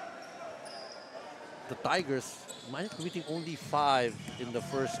the Tigers. Committing only 5 in the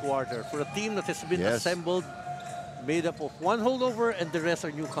first quarter. For a team that has been assembled, made up of 1 holdover and the rest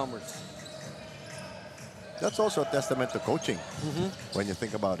are newcomers. That's also a testament to coaching when you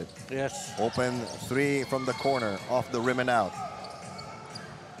think about it. Yes. Open 3 from the corner, off the rim and out.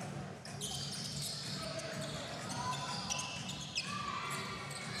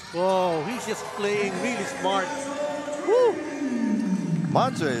 Whoa, he's just playing really smart. Woo!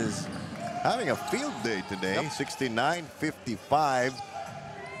 Manzo is having a field day today. 69-55.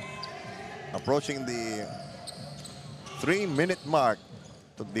 Approaching the 3-minute mark.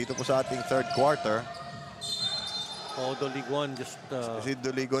 Dito po sa ating third quarter. Oh, Doligon just... Si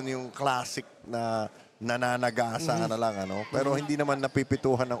Doligon yung classic na nananagasa na lang, ano? Pero hindi naman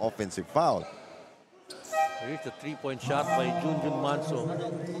napipituhan ng offensive foul. Here's the three-point shot by Junjun Manso.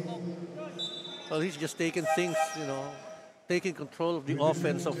 Well, he's just taking things, you know, taking control of the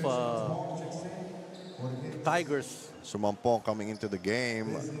offense of Tigers. Sumampong coming into the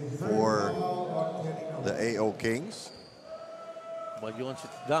game for the AO Kings. But Yon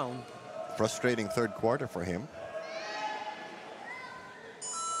sits down. Frustrating third quarter for him.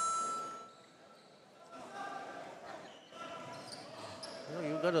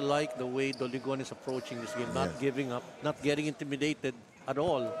 You gotta like the way Doligon is approaching this game, not giving up, not getting intimidated at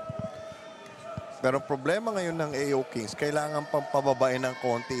all. Pero problema ngayon ng AO Kings, kailangan pang pababain ng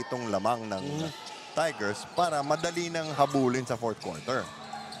konti itong lamang ng Tigers para madali nang habulin sa fourth quarter.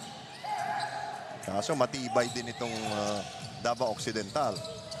 Kaso matibay din itong DAVAO Occidental.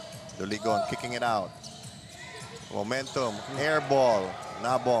 Doligon kicking it out. Momentum, air ball,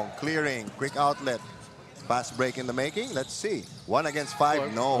 Nabong clearing, quick outlet. Fast break in the making. Let's see. 1 against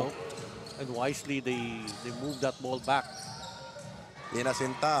 5. No. And wisely, they moved that ball back.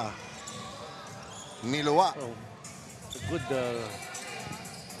 Inasinta. Niluwa. Oh,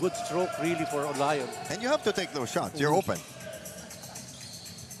 good stroke really for Lion. And you have to take those shots. You're open.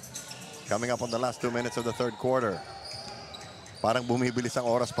 Coming up on the last 2 minutes of the third quarter. Parang bumibilis ang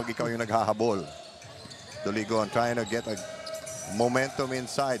oras pag ikaw yung naghahabol. Doligon trying to get a momentum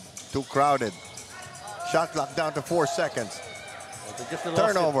inside. Too crowded. Shot clock down to 4 seconds.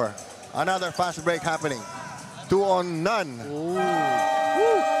 Turnover. Another fast break happening. 2 on none.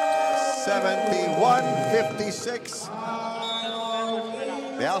 71-56.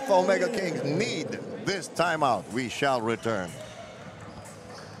 The Alpha Omega Kings need this timeout. We shall return.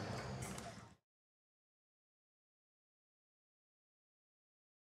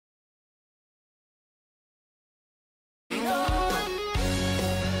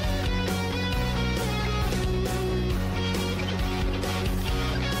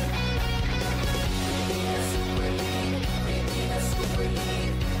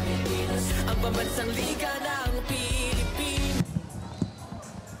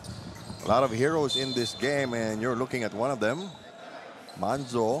 A lot of heroes in this game, and you're looking at one of them.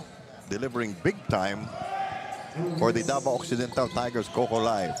 Manzo delivering big time for the DAVAO Occidental Tigers Coco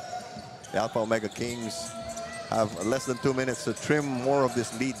Live. The Alpha Omega Kings have less than 2 minutes to trim more of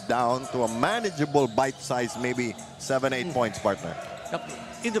this lead down to a manageable bite size, maybe 7-8 points, partner. Yep.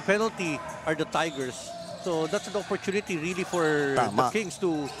 In the penalty are the Tigers. So that's an opportunity really for the Kings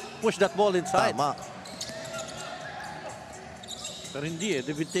to push that ball inside. Tama. But hindi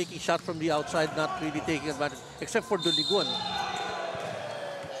they've been taking shots from the outside, not really taking advantage, except for Doligon.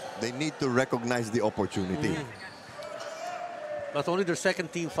 They need to recognize the opportunity. That's only their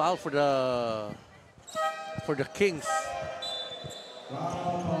second team foul for the Kings.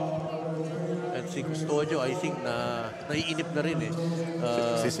 And si Custodio, I think naiinip na rin eh.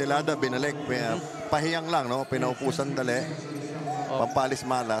 Si Celada binalik, pahiyang lang, no? Pinaupusan dali, pampalis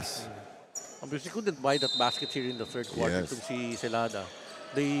malas. Obviously, couldn't buy that basket here in the third quarter to see Celada.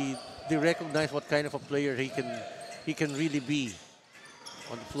 They recognize what kind of a player he can really be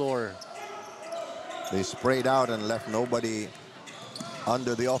on the floor. They sprayed out and left nobody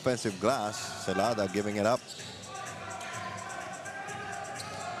under the offensive glass. Celada giving it up.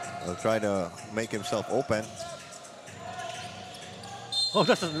 He'll try to make himself open. Oh,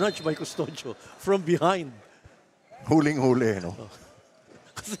 that's a nudge by Custodio from behind. Huling-huli, no?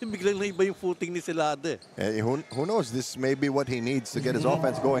 Kasi biglang naiba yung footing ni Celada. Who knows? This may be what he needs to get his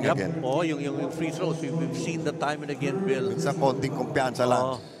offense going again. Oh, yung free throws. We've seen that time and again, Bill. It's a konting kumpiyansa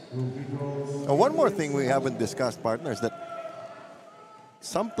lang. One more thing we haven't discussed, partners, that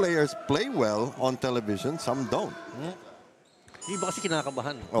some players play well on television, some don't. Iba kasi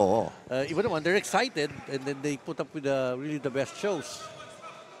kinakabahan. Oo. Iba naman, they're excited and then they put up with really the best shows.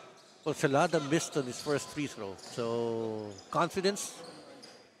 Well, Celada missed on his first free throw. So, confidence.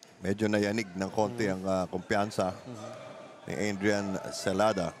 Medyo nayanig ng konti ang kumpiyansa ni Adrian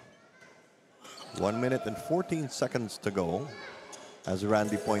Celada. 1 minute and 14 seconds to go. As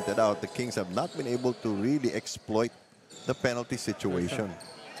Randy pointed out, the Kings have not been able to really exploit the penalty situation.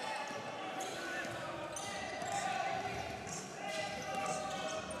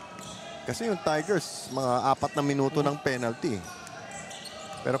 Kasi yung Tigers, mga 4 na minuto ng penalty.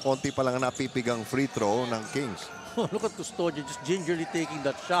 Pero konti pa lang napipigang free throw ng Kings. Look at Custodio just gingerly taking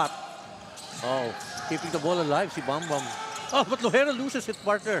that shot. Oh, keeping the ball alive, si Bambam. Oh, but Lojera loses it,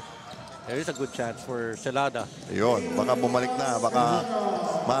 partner. There is a good chance for Celada. Ayun, baka bumalik na, baka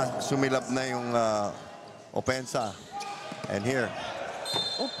sumilap na yung opensa. And here.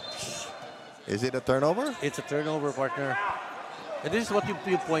 Is it a turnover? It's a turnover, partner. And this is what you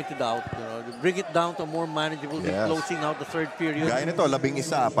pointed out. You know, bring it down to a more manageable, closing out the third period. Gaya nito, 11.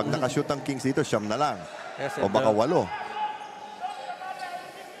 Pag nakashoot ang Kings dito, 9 na lang. Yes, O baka 8.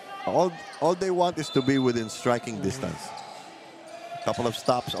 All they want is to be within striking distance. Couple of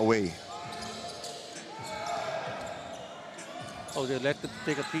stops away. Oh, they let it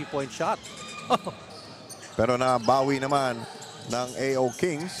take a 3-point shot. Pero nabawi naman ng AO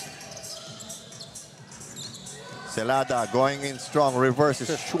Kings. Celada going in strong. Reverse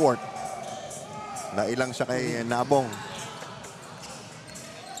is short. Nailang siya kay Nabong.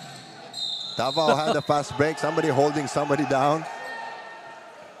 Davao had a fast break. Somebody holding somebody down.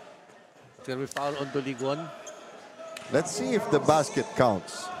 Can we foul on Doligon? Let's see if the basket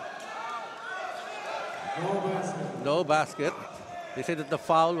counts. No basket. They say that the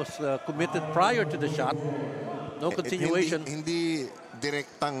foul was committed prior to the shot. No continuation. Hindi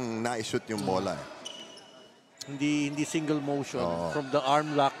direktang na-shoot yung bola. Hindi single motion from the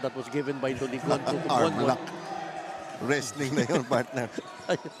arm lock that was given by Doligon to arm lock. Wrestling na yun, partner.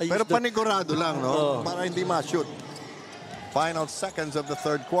 Pero panigurado lang, no? Para hindi ma-shoot. Final seconds of the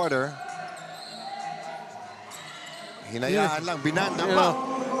third quarter. Hinayaan lang, binanda pa.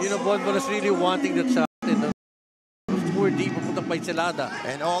 You know, Bonbon is really wanting that shot. And poor deep, pupuntang by Celada.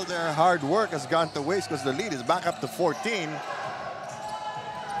 And all their hard work has gone to waste because the lead is back up to 14.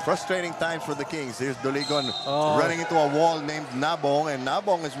 Frustrating times for the Kings. Here's Doligon running into a wall named Nabong, and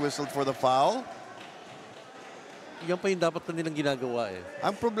Nabong is whistled for the foul. Yan pa yung dapat na nilang ginagawa eh.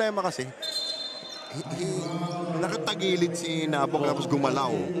 Ang problema kasi, nakatagilid si Nabong tapos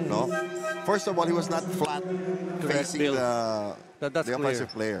gumalaw, no? First of all, he was not flat facing the offensive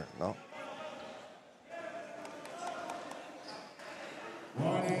player, no?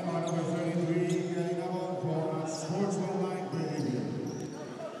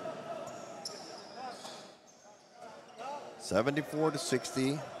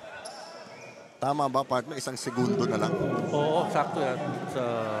 (74-60). Tama ba, partner? Isang segundo na lang. Oo, sakto yan. It's,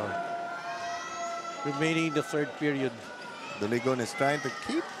 remaining in the third period. Doligon is trying to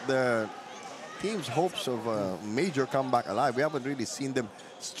keep the team's hopes of a major comeback alive. We haven't really seen them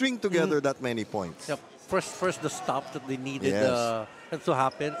string together that many points. Yep. First the stop that they needed to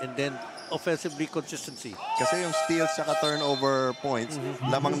happen, and then offensively consistency. Kasi yung steals at turnover points,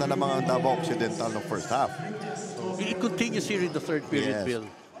 lamang na lamang ang Davao Occidental no first half. It continues here in the third period, Bill.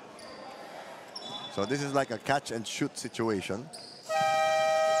 So this is like a catch and shoot situation.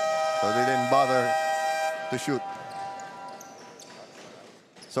 So they didn't bother to shoot.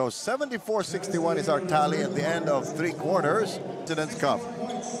 So 74-61 is our tally at the end of 3 quarters. President's Cup.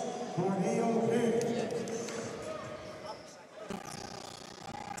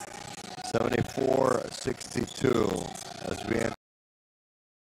 (74-62) as we enter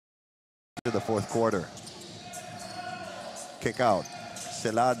the fourth quarter. Kick out.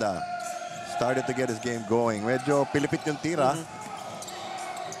 Celada started to get his game going. Medyo pilipit yung tira.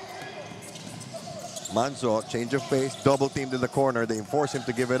 Manzo, change of pace, double teamed in the corner. They force him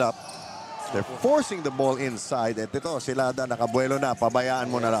to give it up. They're forcing the ball inside. At ito, Celada, nakabuelo na. Pabayaan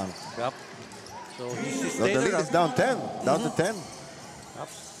mo na lang. Yep. So the lead is down 10. Down to 10. Yep.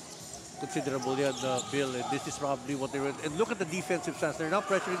 Considerable, Bill. And this is probably what they were. And look at the defensive stance. They're now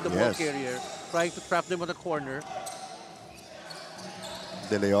pressuring the ball carrier, trying to trap them on the corner.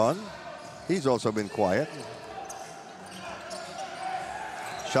 De Leon, he's also been quiet.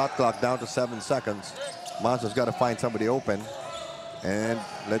 Shot clock down to 7 seconds. Manzo's got to find somebody open. And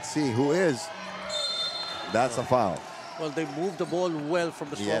let's see who is. That's a foul. Well, they moved the ball well from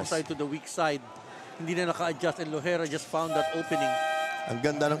the strong side to the weak side. Hindi na naka-adjust, and Lohera just found that opening. Ang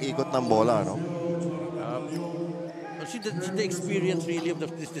ganda ng ikot ng bola, no? See the experience really of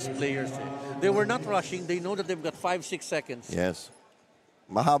these players. They were not rushing. They know that they've got 5-6 seconds. Yes.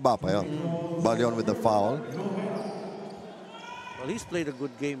 Mahaba pa yun. Balion with the foul. Well, he's played a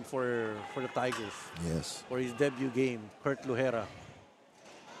good game for the Tigers. Yes. For his debut game, Kurt Lohera.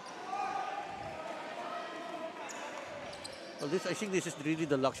 Well, I think this is really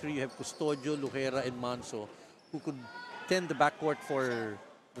the luxury. You have Custodio, Lohera, and Manso, who could tend the backcourt for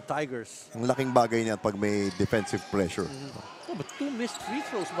the Tigers. Ang laking bagay niya pag may defensive pressure. Oh, but 2 missed free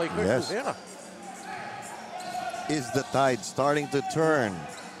throws by Kurt Lohera. Is the tide starting to turn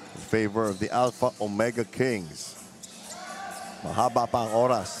in favor of the Alpha Omega Kings? Mahaba pa ang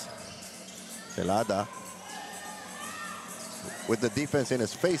oras. Celada, with the defense in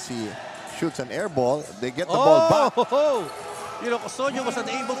his face, he shoots an air ball. They get the ball back. You know, Custodio was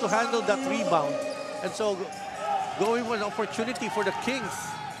unable to handle that rebound. And so, going with an opportunity for the Kings.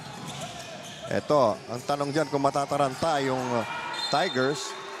 Ito, ang tanong dyan kung matataranta yung Tigers.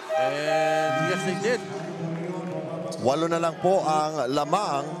 And yes, they did. 8 na lang po ang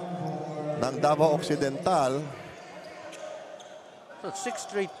lamang ng Davao Occidental. So 6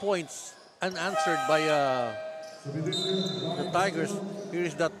 straight points unanswered by the Tigers. Here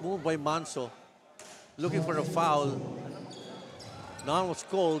is that move by Manso. Looking for a foul. None was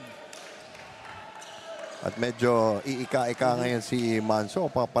called. At medyo iika-ika ngayon si Manso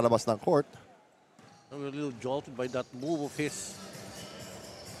palabas ng court. A little jolted by that move of his.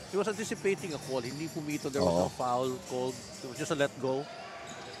 He was anticipating a call. Hindi pumito. There was no foul called. It was just a let go.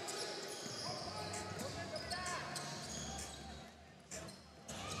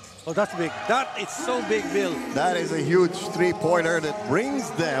 Oh, that's big. That is so big, Bill. That is a huge three-pointer that brings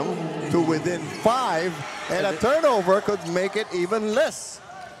them to within 5, and a turnover could make it even less.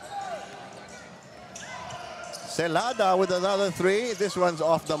 Celada with another 3. This one's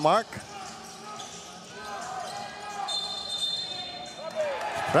off the mark.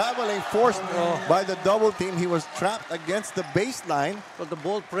 Traveling forced by the double team. He was trapped against the baseline. Well, the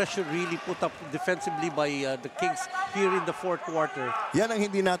ball pressure really put up defensively by the Kings here in the fourth quarter. Yan ang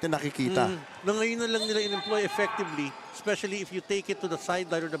hindi natin nakikita. Na ngayon na lang nila in-employ effectively, especially if you take it to the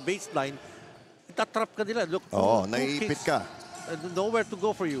sideline or the baseline, itatrap ka nila. Look, naiipit ka. Nowhere to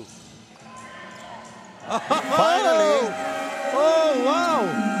go for you. Finally, oh, wow!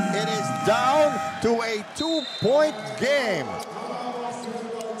 It is down to a 2-point game.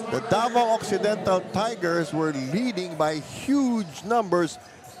 The Davao Occidental Tigers were leading by huge numbers.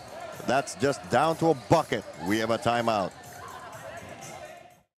 That's just down to a bucket. We have a timeout.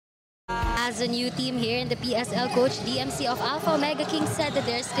 As a new team here in the PSL, Coach DMC of Alpha Omega Kings said that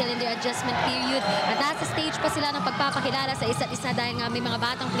they're still in their adjustment period. At nasa stage pa sila ng pagpapakilala sa isa't isa dahil nga may mga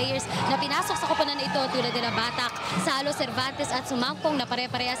batang players na pinasok sa koponan na ito tulad nila Batak, Salo, Cervantes at Sumangkong na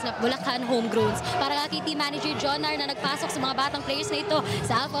pare-parehas na Bulacan homegrowns. Para nga kay team manager John Nar na nagpasok sa mga batang players na ito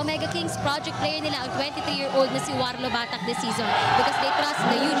sa Alpha Omega Kings, project player nila ang 23-year-old na si Warlo Batak this season because they trust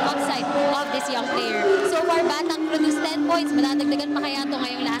the huge upside of this young player. So far, Batak produced 10 points. Madadagdagan pa kaya ito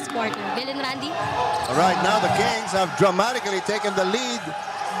ngayong last quarter. Bill and Randy? All right, now the Kings have dramatically taken the lead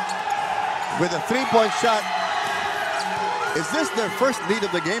with a 3-point shot. Is this their first lead of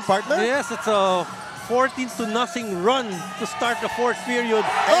the game, partner? Yes, it's a 14-0 run to start the fourth period.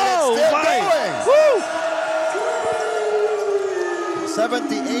 And it's still going. Woo!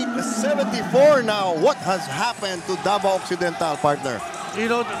 78-74 now. What has happened to Davao Occidental, partner? You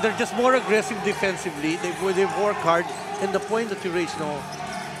know, they're just more aggressive defensively. They've worked hard. And the point that you raised now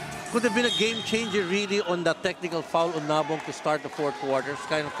could have been a game changer really on that technical foul on Nabong to start the fourth quarter.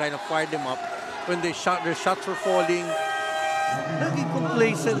 Kind of fired them up when their shots were falling. Naging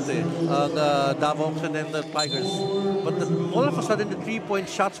complacent ang Davao Occidental Tigers. But all of a sudden the 3-point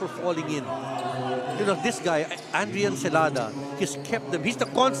shots were falling in. You know, this guy, Andrian Celada, he's kept them. He's the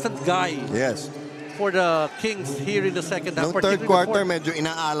constant guy. Yes. For the Kings here in the second half. Noong third quarter, medyo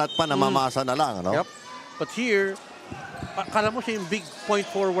inaalat pa, namamasa na lang, ano? Yep. But here, akala mo siya yung big point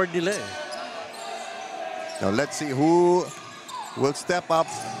forward nila eh. Now let's see who will step up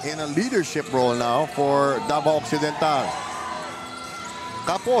in a leadership role now for Davao Occidental.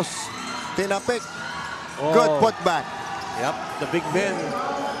 Kapos, tinapik, good putback. Yep, the big men,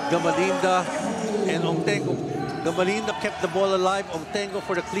 Gamalinda and Ongtengo. Gamalinda kept the ball alive, Ongtengo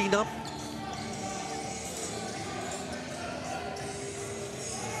for the cleanup.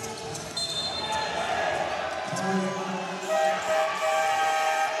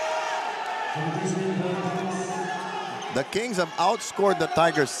 The Kings have outscored the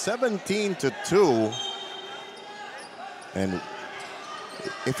Tigers 17-2. And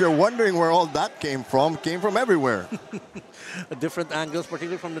if you're wondering where all that came from everywhere. Different angles,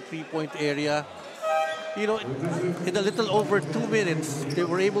 particularly from the 3-point area. You know, in a little over 2 minutes, they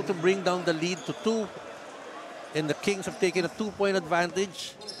were able to bring down the lead to 2. And the Kings have taken a 2-point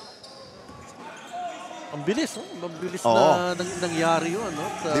advantage. Ang bilis, ang bilis na nangyari yun. No?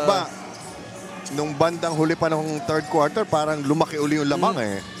 Diba, nung bandang huli pa ng third quarter, parang lumaki uli yung lamang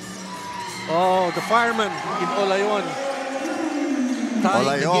eh. Oh, the fireman in Olayon.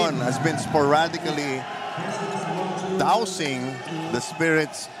 Olayon has been sporadically dousing the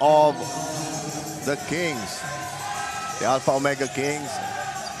spirits of the Kings. The Alpha Omega Kings,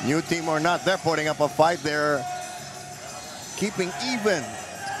 new team or not, they're putting up a fight. They're keeping even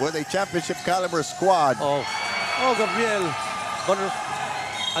with a championship caliber squad. Oh, Gabriel.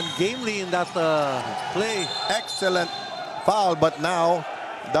 Ungamely in that play. Excellent foul, but now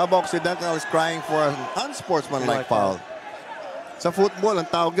Davao Occidental is crying for an unsportsmanlike foul. Sa football, ang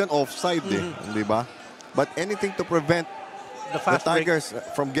tawag yun offside di ba? But anything to prevent the Tigers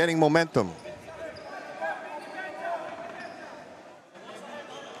from getting momentum.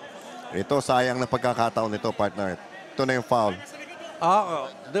 Ito, sayang na pagkakataon nito, partner. Sakto na yung foul.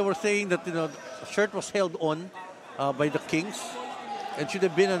 They were saying that, you know, the shirt was held on by the Kings. And should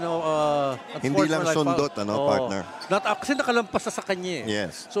have been Hindi lang sundot, partner. Kasi nakalampas na sa kanya.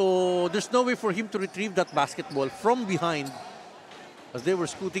 Yes. So there's no way for him to retrieve that basketball from behind as they were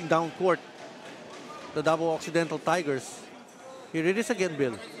scooting down court. The Davao Occidental Tigers. Here it is again,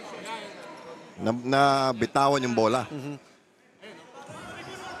 Bill. Na bitawan yung bola.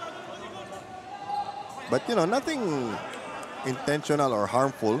 But, you know, nothing intentional or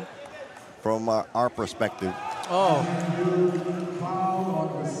harmful from our perspective. Oh.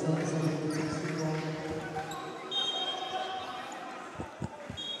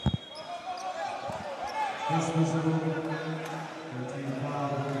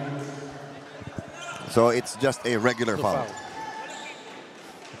 So it's just a regular foul.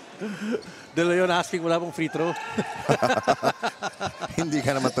 De Leon asking, wala bang free throw? Hindi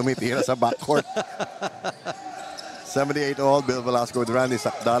ka naman tumitira sa backcourt. 78-all, Bill Velasco with Randy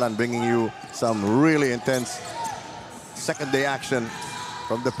Sakdalan bringing you some really intense second-day action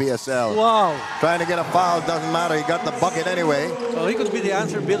from the PSL. Wow. Trying to get a foul, doesn't matter. He got the bucket anyway. So he could be the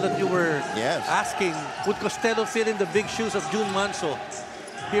answer, Bill, that you were Yes. asking. Would Costello fit in the big shoes of June Manso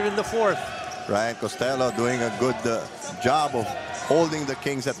here in the fourth? Ryan Costello doing a good job of holding the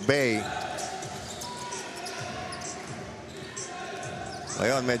Kings at bay.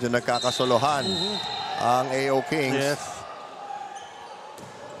 Ngayon, medyo nagkakasolohan ang AO Kings. Yes.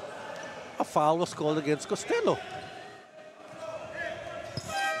 A foul was called against Costello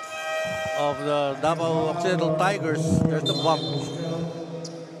of the Davao Occidental Tigers. There's the bump.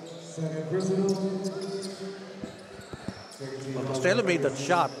 Well, Costello made that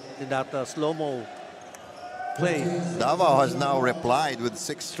shot in that slow-mo play. Davao has now replied with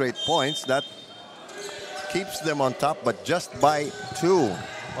 6 straight points. That keeps them on top, but just by 2.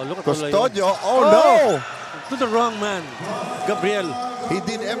 Oh, look at Custodio, no! To the wrong man, Gabriel. He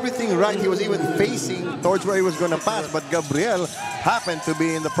did everything right. He was even facing towards where he was going to pass, but Gabriel happened to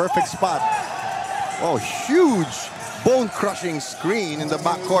be in the perfect spot. Oh, huge bone-crushing screen in the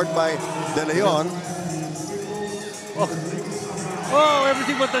backcourt by De Leon. Oh,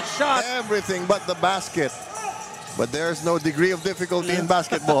 everything but the shot. Everything but the basket. But there's no degree of difficulty in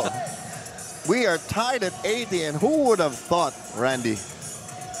basketball. We are tied at 80, and who would have thought, Randy?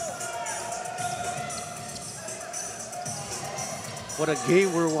 What a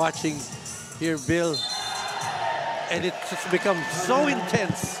game we're watching here, Bill. And it's just become so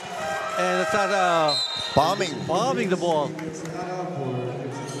intense. And it's not bombing the ball.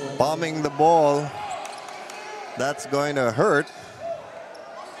 Bombing the ball. That's going to hurt.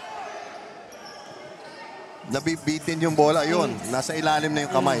 Nabibitin yung bola, yun. Nasa ilalim na yung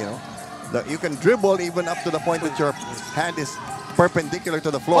kamay, no? You can dribble even up to the point that your hand is perpendicular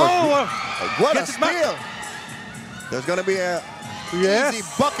to the floor. Oh, what a steal! There's going to be a easy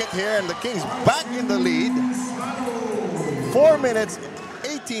bucket here, and the Kings back in the lead. 4 minutes,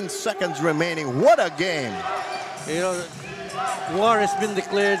 18 seconds remaining. What a game! You know, war has been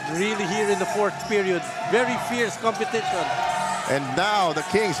declared really here in the fourth period. Very fierce competition. And now the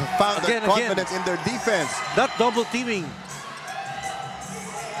Kings have found their confidence in their defense. That double teaming.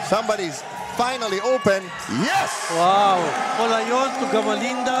 Somebody's finally open. Yes! Wow. Polayon to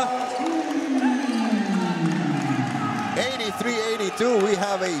Gamalinda. 83-82. We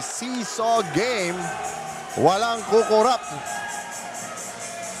have a seesaw game. Walang kukurap.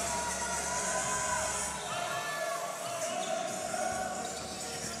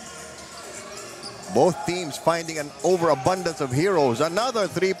 Both teams finding an overabundance of heroes. Another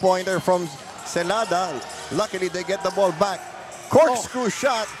three-pointer from Celada. Luckily, they get the ball back. Corkscrew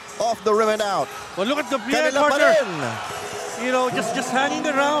shot off the rim and out. Well, look at Gabriel, Kanila pa partner. rin. You know, just hanging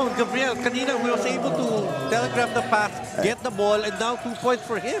around. Gabriel, kanina we was able to telegraph the pass, get the ball, and now 2 points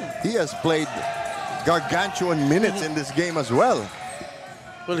for him. He has played gargantuan minutes in this game as well.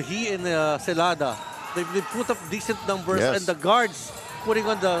 Well, he and Celada, they put up decent numbers, Yes. and the guards putting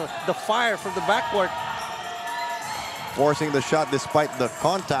on the fire from the backcourt. Forcing the shot despite the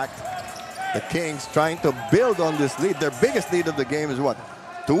contact. The Kings trying to build on this lead. Their biggest lead of the game is what?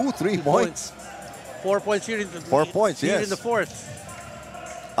 2-3 points. 4 points here in the 4 points, here yes. in the fourth.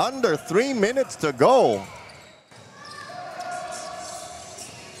 Under 3 minutes to go.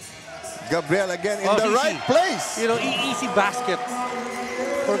 Gabriel again in the easy. right place. You know, easy basket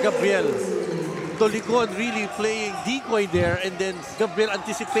for Gabriel. Doligon really playing decoy there, and then Gabriel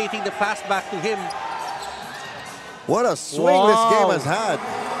anticipating the pass back to him. What a swing this game has had.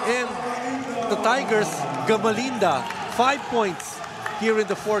 And the Tigers, Gamalinda, 5 points here in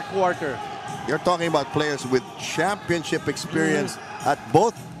the fourth quarter. You're talking about players with championship experience at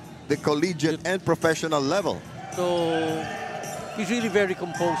both the collegiate and professional level. So he's really very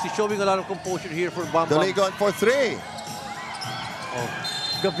composed. He's showing a lot of composure here for Bam The Bam. lead going for 3. Oh.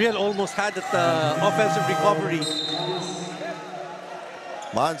 Gabriel almost had that offensive recovery.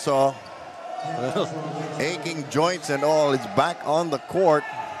 Manso, aching joints and all, is back on the court.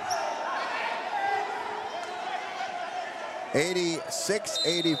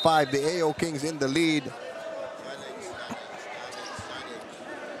 86-85, the AO Kings in the lead.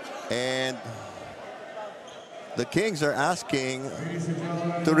 And the Kings are asking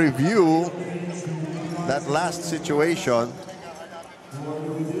to review that last situation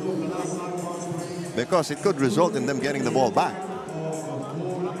because it could result in them getting the ball back.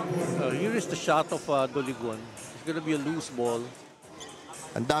 Here is the shot of Doligon. It's going to be a loose ball.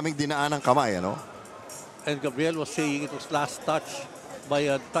 Ang daming dinaan ng kamay, ano? And Gabriel was saying it was last touch by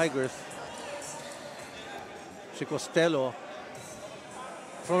Tigers. Si Costello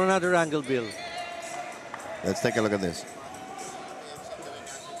from another angle, Bill. Let's take a look at this.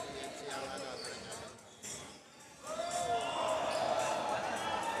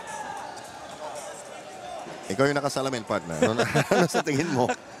 Ikaw yung nakasalamin, partner. Ano sa tingin mo?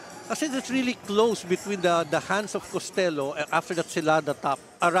 Kasi it's really close between the hands of Costello after that Celada tap,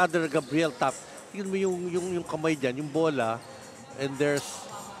 or rather Gabriel tap. Tingnan mo yung kamay dyan, yung bola, and that's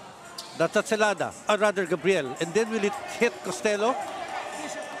at Celada, or rather Gabriel. And then will it hit Costello?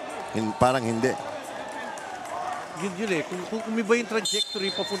 Parang hindi. Yun eh. Kung iba yung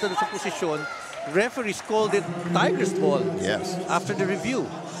trajectory papunta sa posisyon, referees called it Tigers ball. Yes. After the review.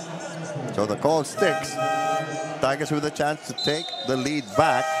 So the call sticks. Tigers with a chance to take the lead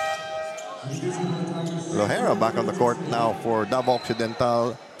back. Lohera back on the court now for DAVAO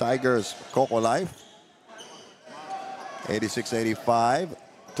Occidental. Tigers, Coco Life. 86-85,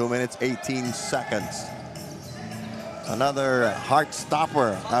 2 minutes, 18 seconds. Another heart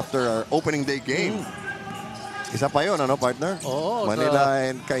stopper after our opening day game. Isa pa yun, ano, partner? Oh, Manila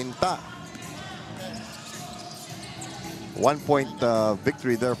and Cainta. 1-point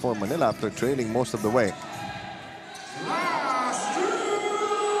victory there for Manila after trailing most of the way.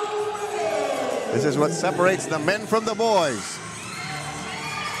 This is what separates the men from the boys.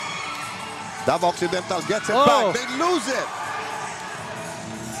 DAVAO Occidental gets it back. They lose it.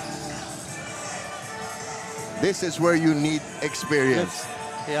 This is where you need experience.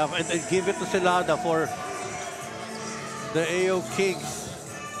 Yeah, and give it to Celada for the AO Kings.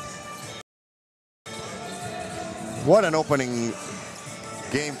 What an opening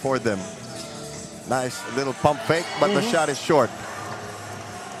game for them. Nice little pump fake, but the shot is short.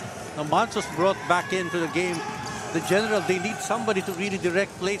 Now Mansos brought back into the game. The general, they need somebody to really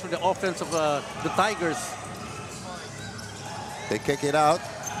direct play for the offense of the Tigers. They kick it out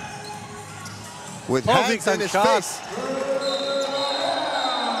with hands in his face.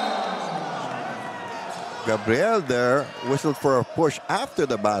 Gabriel there whistled for a push after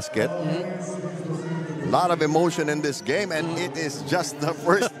the basket. A lot of emotion in this game, and it is just the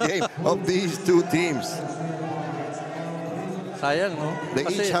first game of these two teams. Sayang, no? They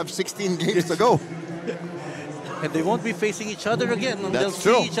each have 16 games to go. And they won't be facing each other again. And they'll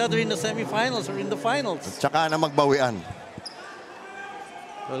see each other in the semifinals or in the finals. Tsaka na magbawian.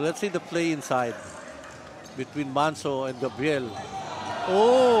 Well, let's see the play inside between Manso and Gabriel.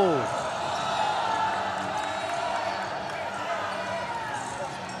 Oh!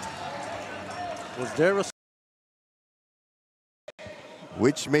 Was there a...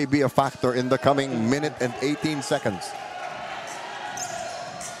 Which may be a factor in the coming minute and 18 seconds.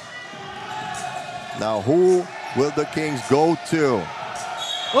 Now, who will the Kings go to?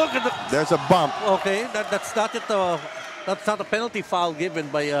 Look at the... There's a bump. Okay, that's not it. That's not a penalty foul given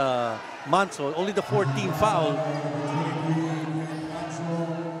by Manso. Only the 14th foul.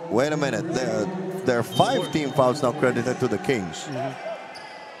 Wait a minute. There are 5 team fouls now credited to the Kings.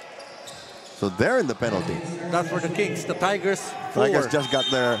 So they're in the penalty. That's for the Kings. The Tigers, 4. Tigers just got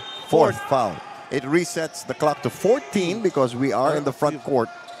their 4th foul. It resets the clock to 14 because we are in the front court.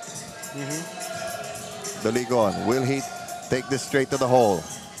 The league on. Will he take this straight to the hole?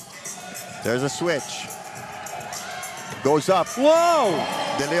 There's a switch. Goes up. Whoa!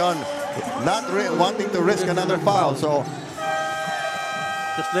 De Leon not wanting to risk another foul, so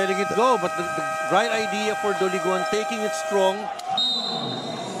just letting it go, but the right idea for Doligon, taking it strong.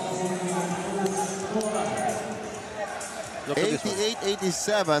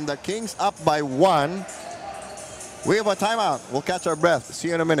 88-87, the Kings up by 1. We have a timeout. We'll catch our breath. See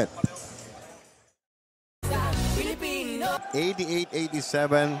you in a minute.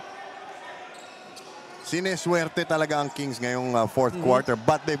 88-87. Sineswerte talaga ang Kings ngayong 4th quarter,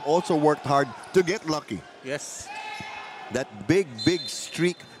 but they've also worked hard to get lucky. Yes. That big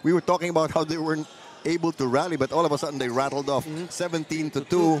streak. We were talking about how they were able to rally, but all of a sudden they rattled off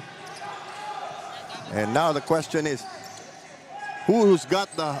 17-2. And now the question is, who's got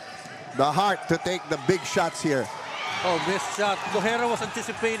the heart to take the big shots here? Oh, missed shot. Lohera was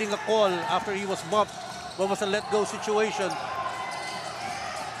anticipating a call after he was bumped. What was a let-go situation?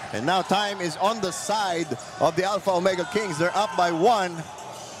 And now time is on the side of the Alpha Omega Kings. They're up by 1.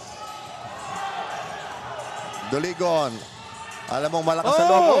 Doligon. Alam mong malakas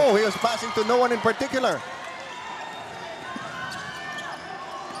sa loob. Oh, he was passing to no one in particular.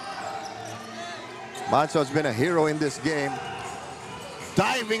 Manso's been a hero in this game.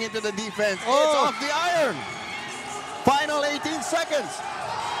 Diving into the defense. It's off the iron. Final 18 seconds.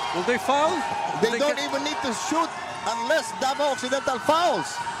 Will they foul? They don't even need to shoot unless DAVAO Occidental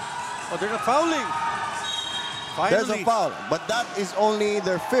fouls. Oh, they're not fouling. Finally. There's a foul, but that is only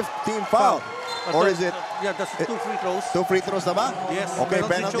their 15th foul. Or is it? Yeah, that's 2 free throws. 2 free throws na ba? Yes. Okay,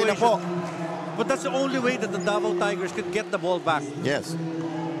 penalty na po. But that's the only way that the DAVAO Tigers could get the ball back. Yes.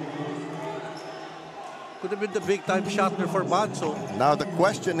 Could have been the big-time shot there for Manso. Now the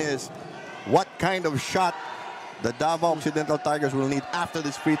question is, what kind of shot the DAVAO Occidental Tigers will need after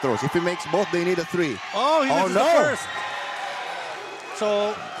these free throws? If he makes both, they need a 3. Oh, he misses no. the first.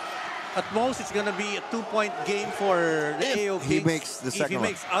 So, at most, it's going to be a 2-point game for the AO Kings. He makes the second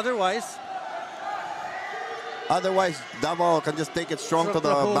one. Otherwise, DAVAO can just take it strong to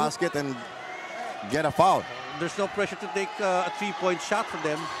the basket and get a foul. There's no pressure to take a 3-point shot for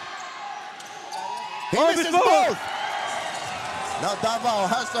them. He misses both! Now DAVAO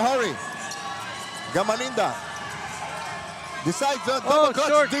has to hurry. Gamalinda decides to double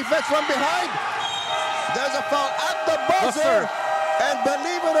clutch defense from behind. There's a foul at the buzzer. And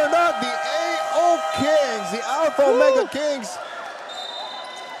believe it or not, the AO Kings, the Alpha Omega Kings,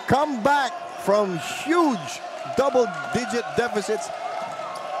 come back from huge double-digit deficits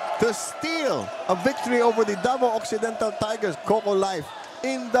to steal a victory over the DAVAO Occidental Tigers, Coco Life,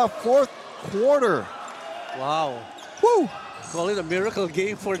 in the 4th quarter. Wow. Woo! Call it a miracle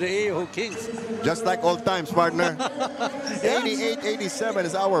game for the AO Kings. Just like old times, partner. 88-87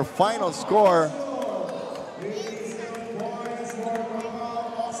 is our final score.